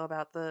because we know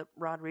about the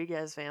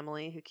Rodriguez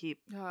family who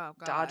keep oh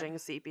god, dodging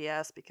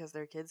CPS because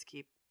their kids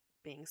keep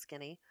being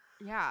skinny.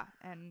 Yeah,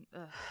 and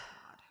god,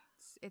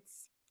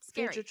 it's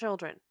scary. Feed your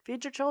children.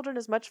 Feed your children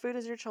as much food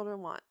as your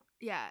children want.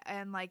 Yeah,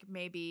 and like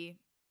maybe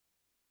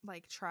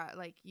like try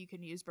like you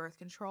can use birth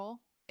control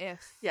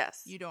if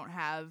Yes. you don't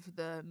have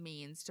the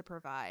means to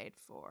provide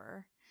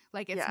for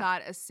like it's Yeah.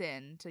 not a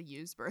sin to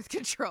use birth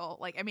control.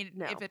 Like I mean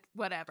No. if it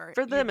whatever.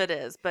 For them it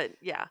is, but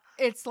yeah.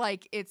 It's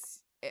like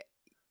it's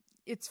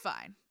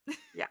fine.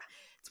 Yeah.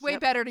 It's way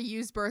Yep. better to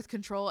use birth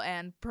control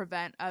and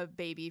prevent a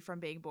baby from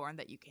being born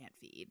that you can't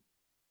feed.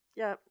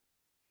 Yep.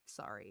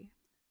 Sorry.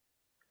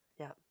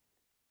 Yep.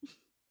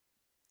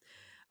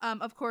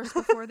 Of course,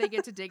 before they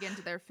get to dig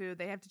into their food,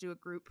 they have to do a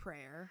group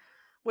prayer.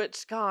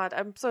 Which, God,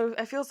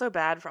 I feel so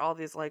bad for all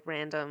these like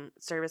random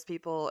service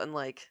people and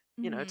like,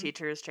 you know, Mhm.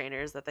 teachers,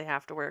 trainers that they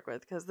have to work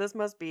with because this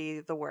must be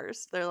the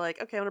worst. They're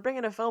like, okay, I'm gonna bring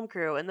in a film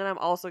crew and then I'm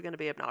also gonna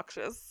be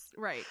obnoxious.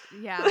 Right.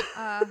 Yeah.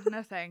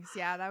 No thanks.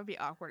 Yeah, that would be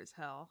awkward as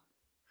hell.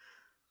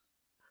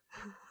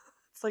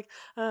 It's like,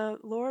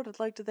 Lord, I'd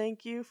like to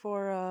thank you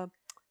for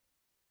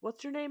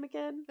what's your name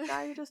again?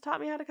 Guy who just taught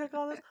me how to cook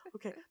all this.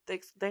 Okay,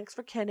 thanks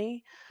for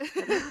Kenny.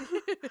 I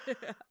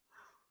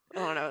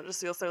don't know, it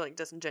just feels so like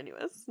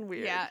disingenuous and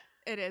weird. Yeah,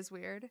 it is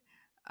weird.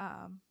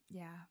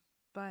 Yeah,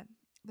 but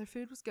their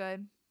food was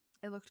good.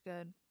 It looked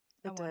good.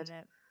 I It wanted did.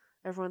 it.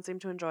 Everyone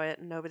seemed to enjoy it,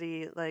 and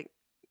nobody like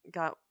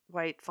got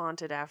white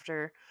fonted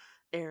after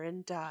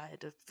Erin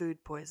died of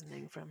food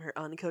poisoning from her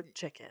uncooked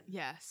chicken.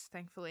 Yes,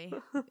 thankfully.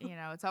 You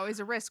know, it's always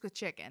a risk with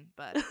chicken,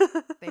 but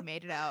they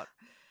made it out.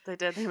 They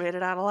did. They made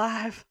it out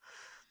alive.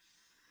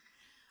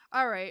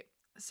 All right.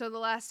 So the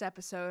last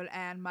episode,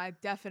 and my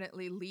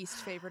definitely least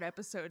favorite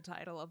episode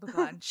title of the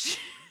bunch.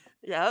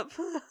 Yep.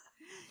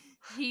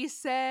 He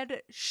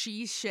said,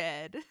 she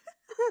shed.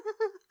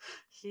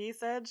 He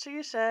said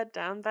she shed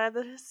down by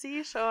the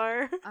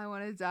seashore. I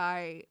want to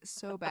die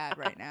so bad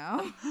right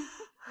now.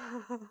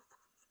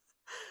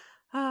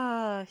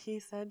 He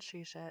said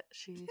she shed.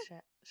 She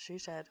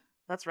shed.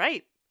 That's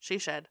right. She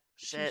shed.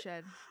 Shit. She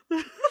shed.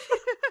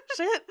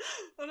 Shit.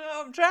 Oh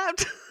no, I'm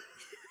trapped.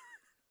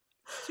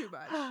 Too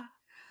much.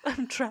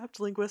 I'm trapped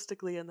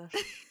linguistically in this.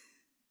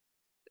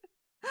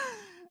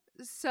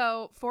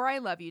 So, for I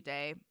Love You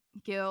Day,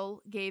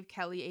 Gil gave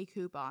Kelly a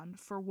coupon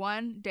for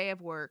 1 day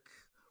of work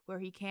where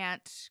he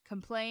can't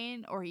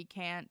complain or he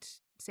can't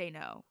say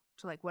no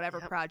to like whatever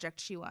Yep. project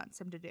she wants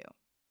him to do.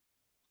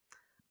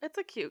 It's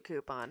a cute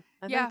coupon.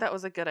 I Yeah. think that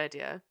was a good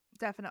idea.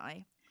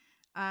 Definitely.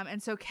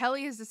 And so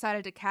Kelly has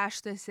decided to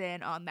cash this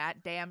in on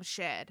that damn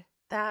shed.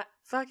 That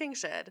fucking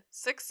shed.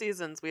 6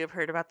 seasons we have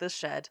heard about this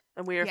shed,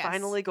 and we are Yes.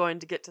 finally going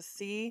to get to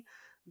see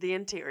the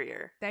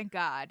interior. Thank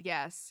God,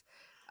 yes.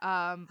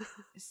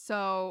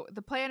 So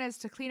the plan is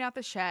to clean out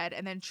the shed,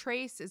 and then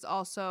Trace is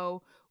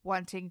also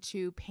wanting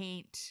to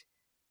paint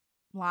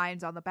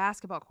lines on the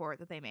basketball court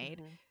that they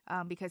made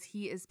Mhm. because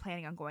he is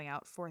planning on going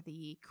out for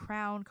the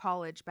Crown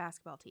College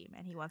basketball team,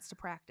 and he wants to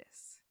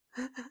practice.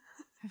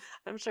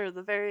 I'm sure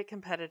the very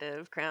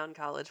competitive Crown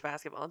College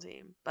basketball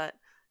team, but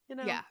you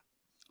know, Yeah,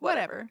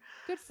 whatever.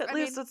 Good. At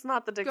least it's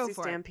not the Dixie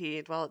for it.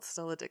 Stampede. Well, it's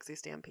still a Dixie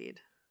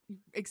Stampede.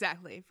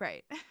 Exactly,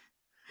 right.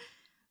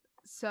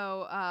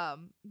 So,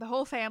 the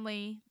whole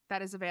family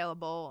that is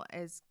available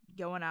is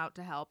going out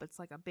to help. It's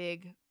like a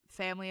big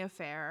family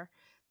affair.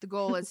 The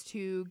goal is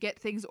to get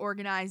things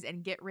organized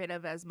and get rid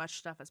of as much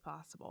stuff as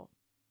possible.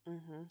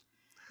 Mm-hmm.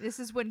 This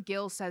is when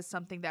Gil says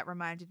something that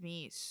reminded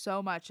me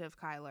so much of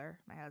Kyler,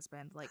 my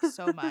husband, like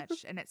so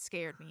much, and it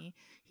scared me.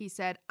 He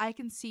said, I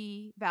can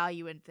see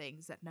value in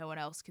things that no one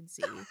else can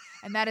see.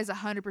 And that is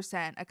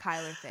 100% a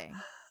Kyler thing.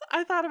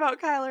 I thought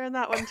about Kyler in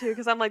that one too,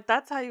 because I'm like,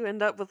 that's how you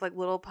end up with like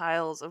little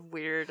piles of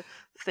weird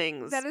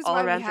things That is all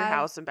why we around your have-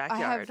 house and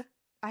backyard.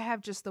 I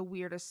have just the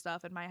weirdest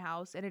stuff in my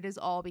house, and it is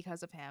all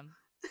because of him.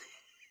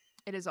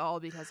 It is all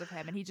because of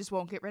him, and he just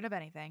won't get rid of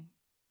anything.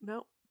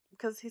 Nope,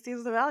 because he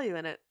sees the value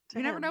in it.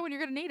 You never know when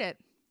you're going to need it.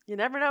 You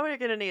never know when you're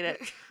going to need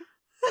it.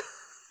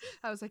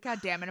 I was like, God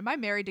damn it. Am I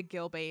married to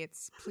Gil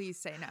Bates? Please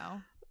say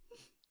no.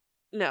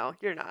 No,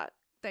 you're not.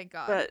 Thank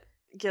God. But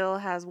Gil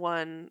has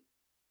one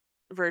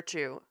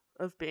virtue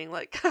of being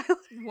like Kyler.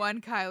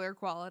 One Kyler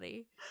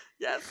quality.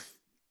 Yes.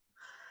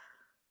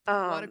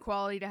 What a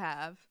quality to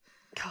have.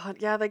 God,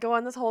 yeah, they go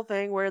on this whole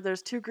thing where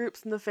there's two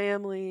groups in the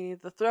family,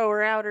 the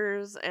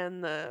thrower-outers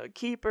and the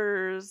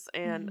keepers,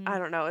 and I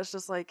don't know, it's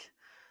just like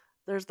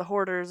there's the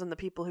hoarders and the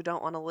people who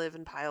don't want to live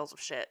in piles of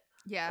shit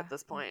at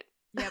this point.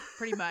 Yep,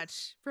 pretty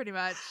much. Pretty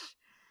much.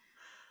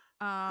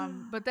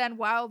 But then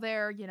while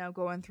they're,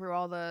 going through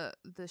all the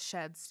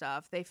shed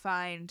stuff, they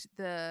find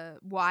the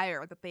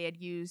wire that they had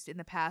used in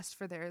the past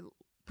for their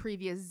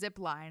previous zip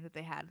line that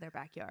they had in their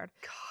backyard.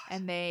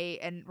 God.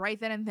 And right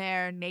then and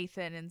there,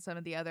 Nathan and some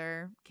of the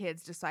other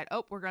kids decide,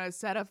 we're gonna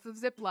set up the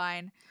zip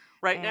line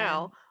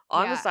now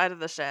on the side of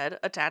the shed,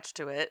 attached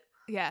to it.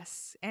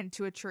 Yes, and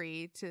to a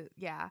tree.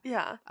 Yeah.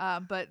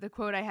 But the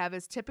quote I have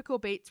is, "Typical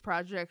Bates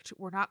project.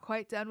 We're not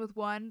quite done with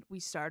one. We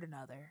start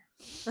another."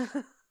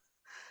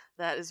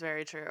 That is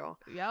very true.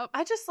 Yep.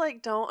 I just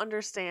don't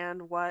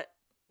understand what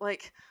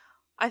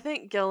I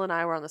think Gil and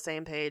I were on the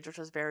same page, which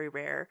was very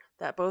rare,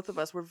 that both of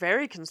us were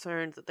very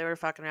concerned that they were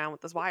fucking around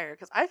with this wire.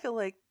 Because I feel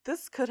like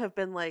this could have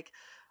been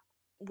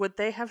would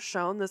they have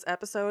shown this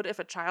episode if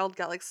a child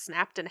got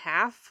snapped in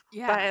half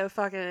by a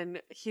fucking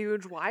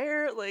huge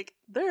wire?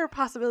 There are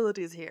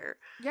possibilities here.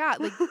 Yeah,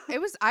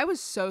 I was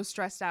so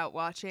stressed out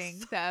watching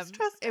them.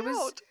 It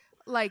was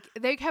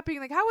they kept being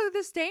like, how is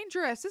this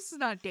dangerous? This is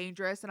not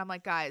dangerous. And I'm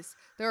like, guys,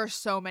 there are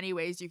so many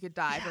ways you could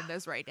die from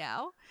this right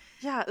now.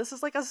 Yeah, this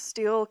is like a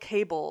steel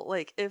cable.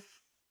 If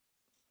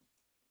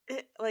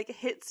it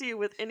hits you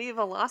with any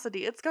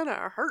velocity, it's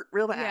gonna hurt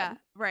real bad. Yeah,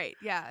 right.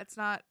 Yeah, it's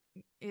not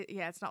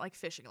like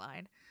fishing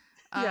line.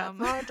 It's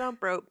not a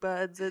jump rope,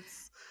 buds.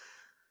 It's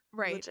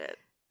legit.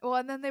 Well,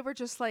 and then they were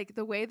just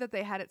the way that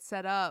they had it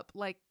set up,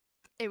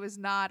 it was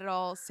not at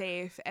all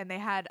safe, and they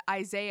had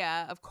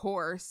Isaiah, of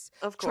course,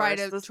 try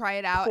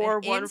it out. Poor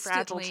one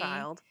fragile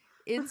child.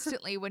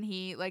 Instantly, when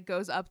he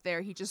goes up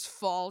there, he just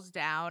falls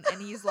down,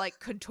 and he's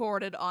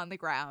contorted on the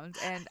ground.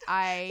 And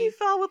he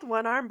fell with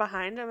one arm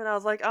behind him, and I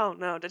was like, oh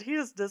no, did he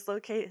just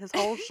dislocate his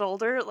whole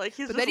shoulder?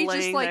 He's just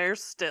laying there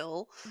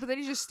still. But then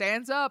he just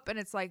stands up, and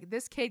it's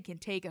this kid can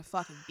take a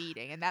fucking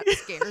beating, and that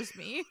scares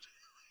me.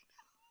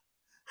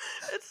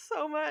 It's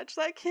so much.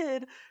 That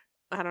kid,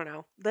 I don't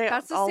know.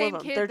 That's the all same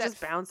of them. They're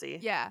just bouncy.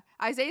 Yeah.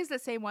 Isaiah's the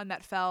same one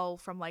that fell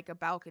from a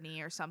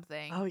balcony or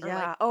something. Oh,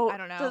 yeah. I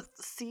don't know. The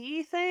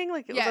sea thing?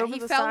 It was over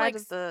the side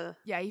of the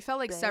Yeah, he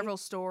fell several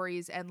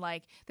stories, and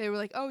they were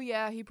like, oh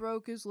yeah, he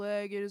broke his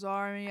leg and his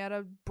arm, and he had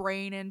a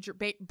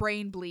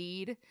brain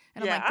bleed.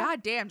 And I'm like,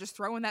 God damn, just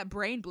throwing that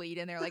brain bleed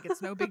in there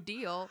it's no big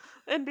deal.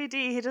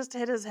 NBD, he just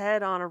hit his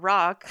head on a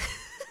rock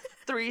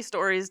 3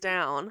 stories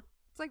down.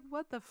 It's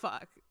what the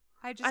fuck?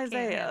 I just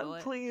Isaiah, can't handle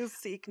it. Please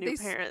seek new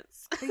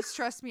parents. They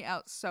stress me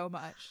out so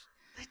much.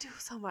 They do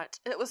so much.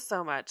 It was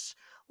so much.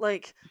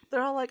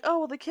 They're all oh,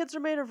 well, the kids are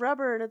made of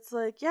rubber. And it's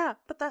yeah,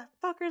 but that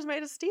fucker's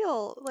made of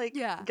steel.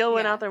 Gil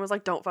went out there and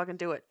was don't fucking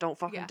do it. Don't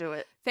fucking do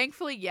it.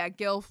 Thankfully,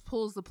 Gil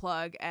pulls the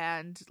plug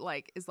and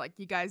is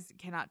you guys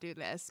cannot do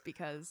this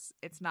because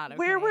it's not okay.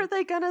 Where were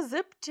they gonna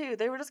zip to?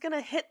 They were just gonna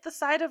hit the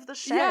side of the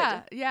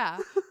shed. Yeah.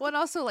 Well, and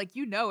also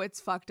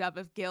it's fucked up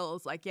if Gil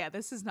is yeah,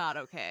 this is not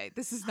okay.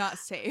 This is not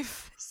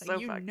safe. So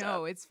fucked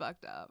up. It's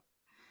fucked up.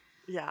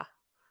 Yeah.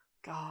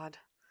 God.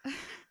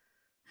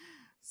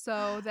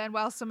 So then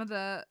while some of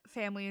the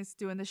family is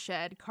doing the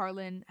shed,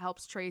 Carlin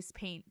helps Trace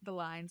paint the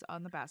lines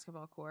on the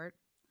basketball court.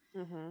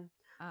 Mm-hmm.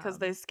 Because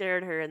they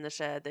scared her in the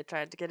shed. They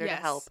tried to get her to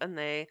help, and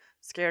they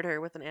scared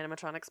her with an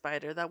animatronic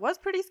spider. That was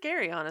pretty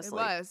scary, honestly.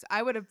 It was.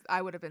 I would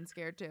have been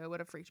scared too. It would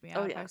have freaked me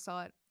out if I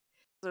saw it.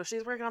 So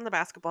she's working on the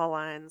basketball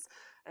lines,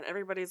 and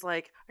everybody's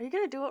like, are you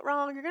going to do it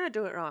wrong? You're going to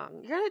do it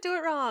wrong. You're going to do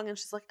it wrong. And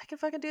she's like, I can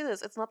fucking do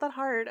this. It's not that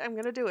hard. I'm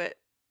going to do it.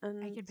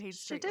 And I can paint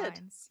straight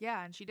lines.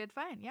 Yeah, and she did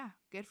fine. Yeah,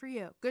 good for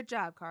you. Good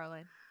job,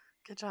 Carlin.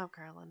 Good job,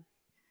 Carlin.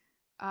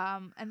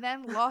 And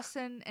then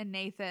Lawson and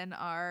Nathan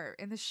are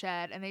in the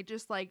shed, and they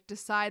just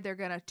decide they're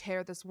gonna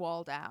tear this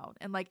wall down.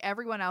 And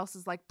everyone else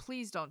is like,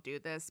 please don't do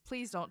this.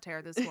 Please don't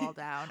tear this wall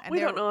down. And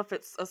we don't know if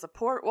it's a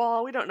support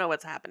wall. We don't know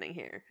what's happening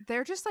here.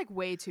 They're just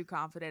way too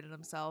confident in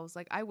themselves.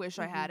 I wish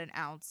I had an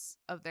ounce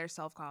of their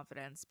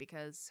self-confidence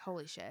because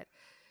holy shit.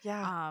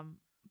 Yeah.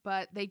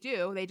 But they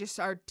do. They just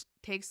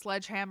take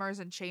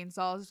sledgehammers and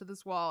chainsaws to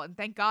this wall, and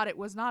thank God it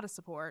was not a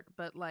support.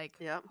 But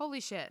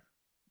holy shit.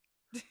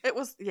 It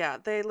was,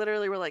 they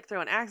literally were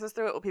throwing axes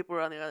through it while people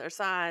were on the other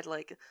side.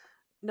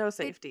 No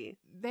safety.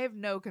 They have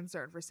no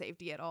concern for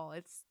safety at all.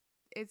 It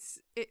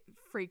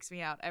freaks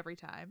me out every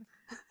time.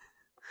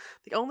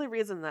 The only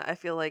reason that I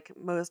feel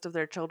most of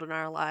their children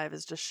are alive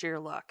is just sheer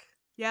luck.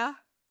 Yeah.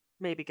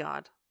 Maybe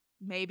God,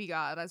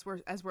 as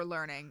we're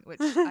learning, which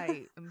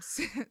I am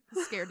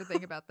scared to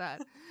think about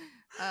that.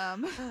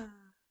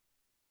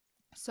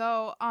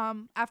 So,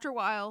 after a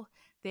while,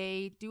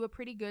 they do a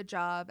pretty good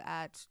job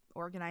at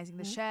organizing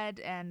the Mhm. shed,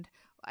 and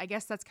I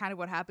guess that's kind of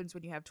what happens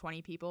when you have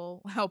 20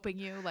 people helping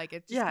you. Like,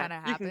 it just Yeah, kind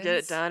of you can get it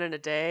happens. done in a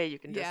day. You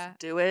can just Yeah,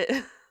 do it.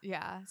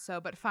 yeah. So,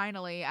 but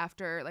finally,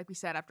 after, like we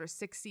said, after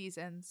 6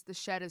 seasons, the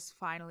shed is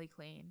finally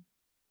clean.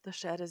 The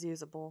shed is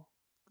usable.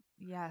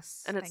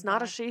 Yes, And it's thank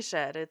not a God. she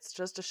shed, it's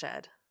just a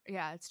shed.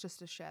 Yeah, it's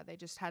just a shed. They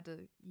just had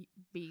to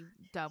be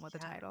done with the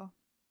Yeah. title.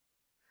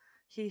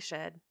 He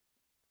shed.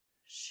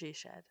 She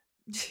shed.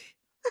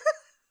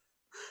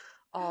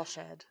 All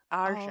shed.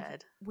 Our all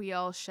shed. we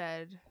all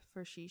shed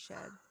for she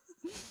shed.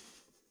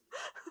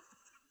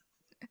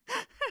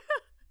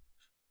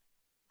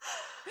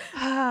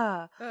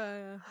 Uh,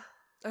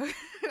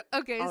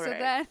 okay, All so right.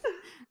 then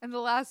in the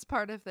last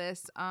part of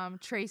this,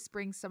 Trace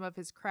brings some of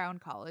his Crown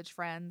College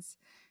friends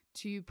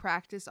to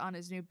practice on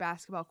his new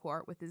basketball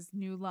court with his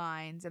new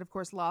lines, and of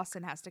course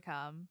Lawson has to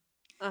come,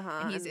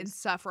 and he's And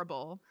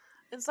insufferable.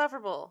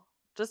 insufferable.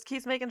 Just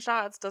keeps making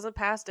shots, doesn't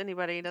pass to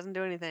anybody, doesn't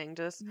do anything.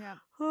 Just, Yeah,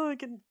 oh, I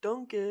can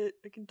dunk it.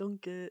 I can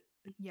dunk it.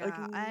 I yeah.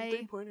 can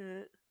three-point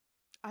it.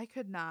 I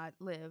could not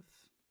live.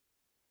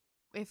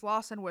 If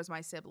Lawson was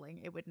my sibling,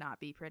 it would not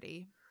be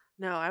pretty.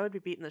 No, I would be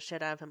beating the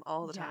shit out of him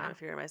all the time Yeah, if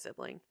he were my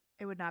sibling.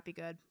 it would not be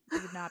good.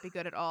 It would not be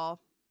good at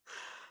all.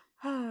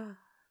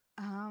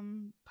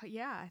 But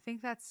yeah, I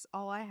think that's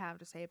all I have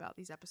to say about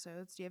these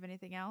episodes. Do you have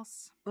anything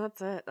else?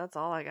 That's it. That's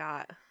all I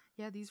got.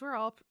 Yeah, these were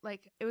all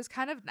like, it was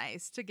kind of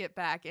nice to get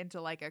back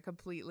into like a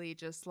completely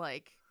just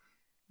like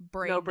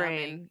brain No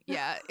brain. numbing.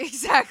 Yeah,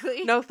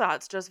 exactly. No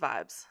thoughts, just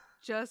vibes.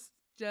 Just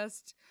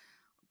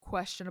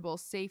questionable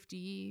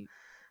safety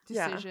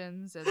Yeah.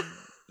 decisions and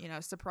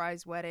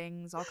surprise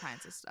weddings, all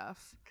kinds of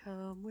stuff.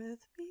 Come with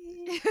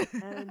me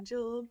and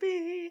you'll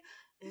be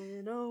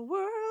in a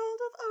world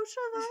of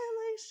OSHA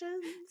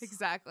violations.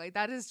 Exactly.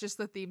 That is just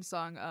the theme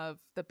song of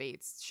the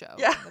Bates show.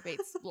 Yeah. And the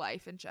Bates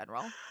life in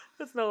general.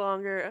 It's no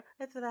longer.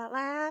 It's about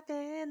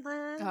laughing.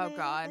 Oh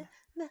God.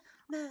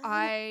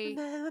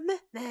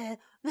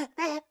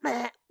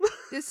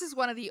 This is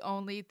one of the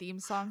only theme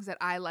songs that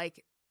I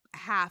like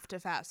have to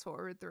fast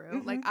forward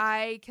through. Mhm. Like,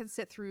 I can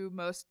sit through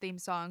most theme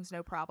songs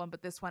no problem,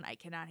 but this one I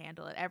cannot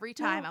handle it. Every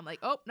time No. I'm like,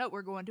 oh no,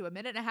 we're going to a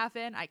minute and a half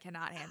in. I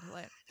cannot handle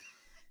it.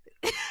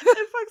 It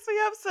fucks me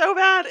up so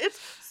bad. It's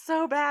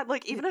so bad.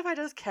 Like, even if I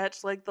just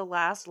catch like the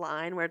last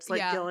line where it's like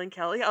Yeah. Gil and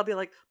Kelly, I'll be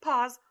like,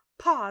 pause.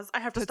 I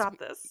have to Puts stop me-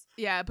 this.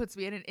 Yeah, it puts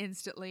me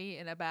instantly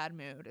in a bad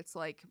mood. It's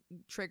like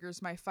triggers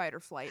my fight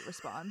or flight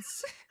response.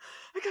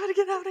 I gotta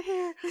get out of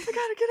here. I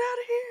gotta get out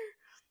of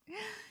here.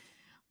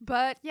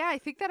 But yeah, I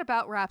think that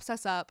about wraps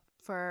us up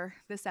for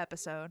this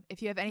episode.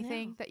 If you have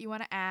anything that you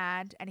want to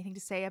add, anything to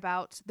say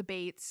about the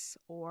Bates,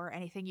 or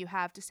anything you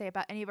have to say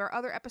about any of our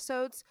other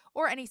episodes,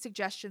 or any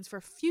suggestions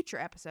for future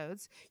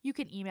episodes, you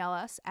can email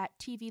us at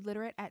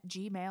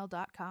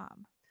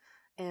tvliterate@gmail.com.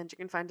 And you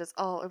can find us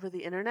all over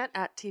the internet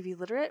at TV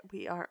Literate.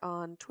 We are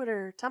on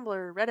Twitter,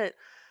 Tumblr, Reddit,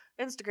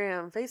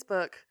 Instagram,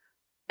 Facebook,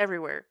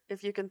 everywhere.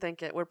 If you can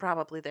think it, we're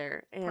probably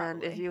there.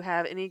 And if Probably. you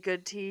have any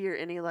good tea or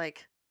any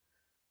like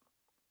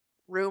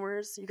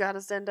rumors you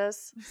gotta send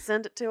us,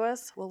 send it to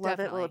us. We'll love it.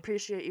 Definitely. We'll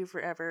appreciate you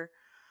forever.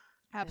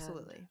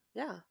 Absolutely.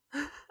 Yeah.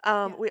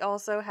 Yeah. We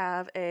also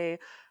have a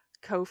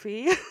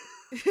Ko-fi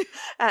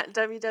at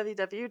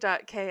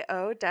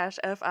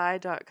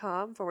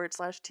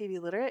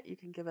www.ko-fi.com/TV Literate. You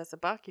can give us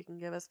 $1. You can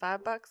give us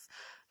 $5.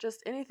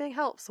 Just anything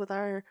helps with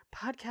our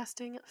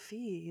podcasting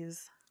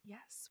fees.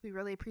 Yes, we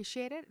really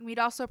appreciate it. And we'd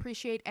also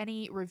appreciate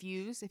any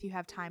reviews if you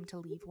have time to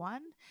leave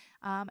one.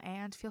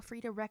 And feel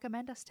free to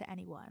recommend us to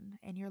anyone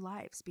in your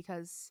lives,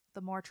 because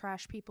the more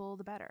trash people,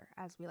 the better,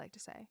 as we like to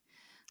say.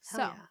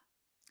 Hell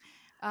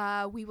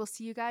We will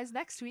see you guys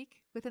next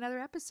week with another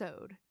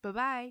episode.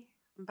 Bye-bye.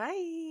 yeah.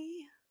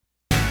 Bye.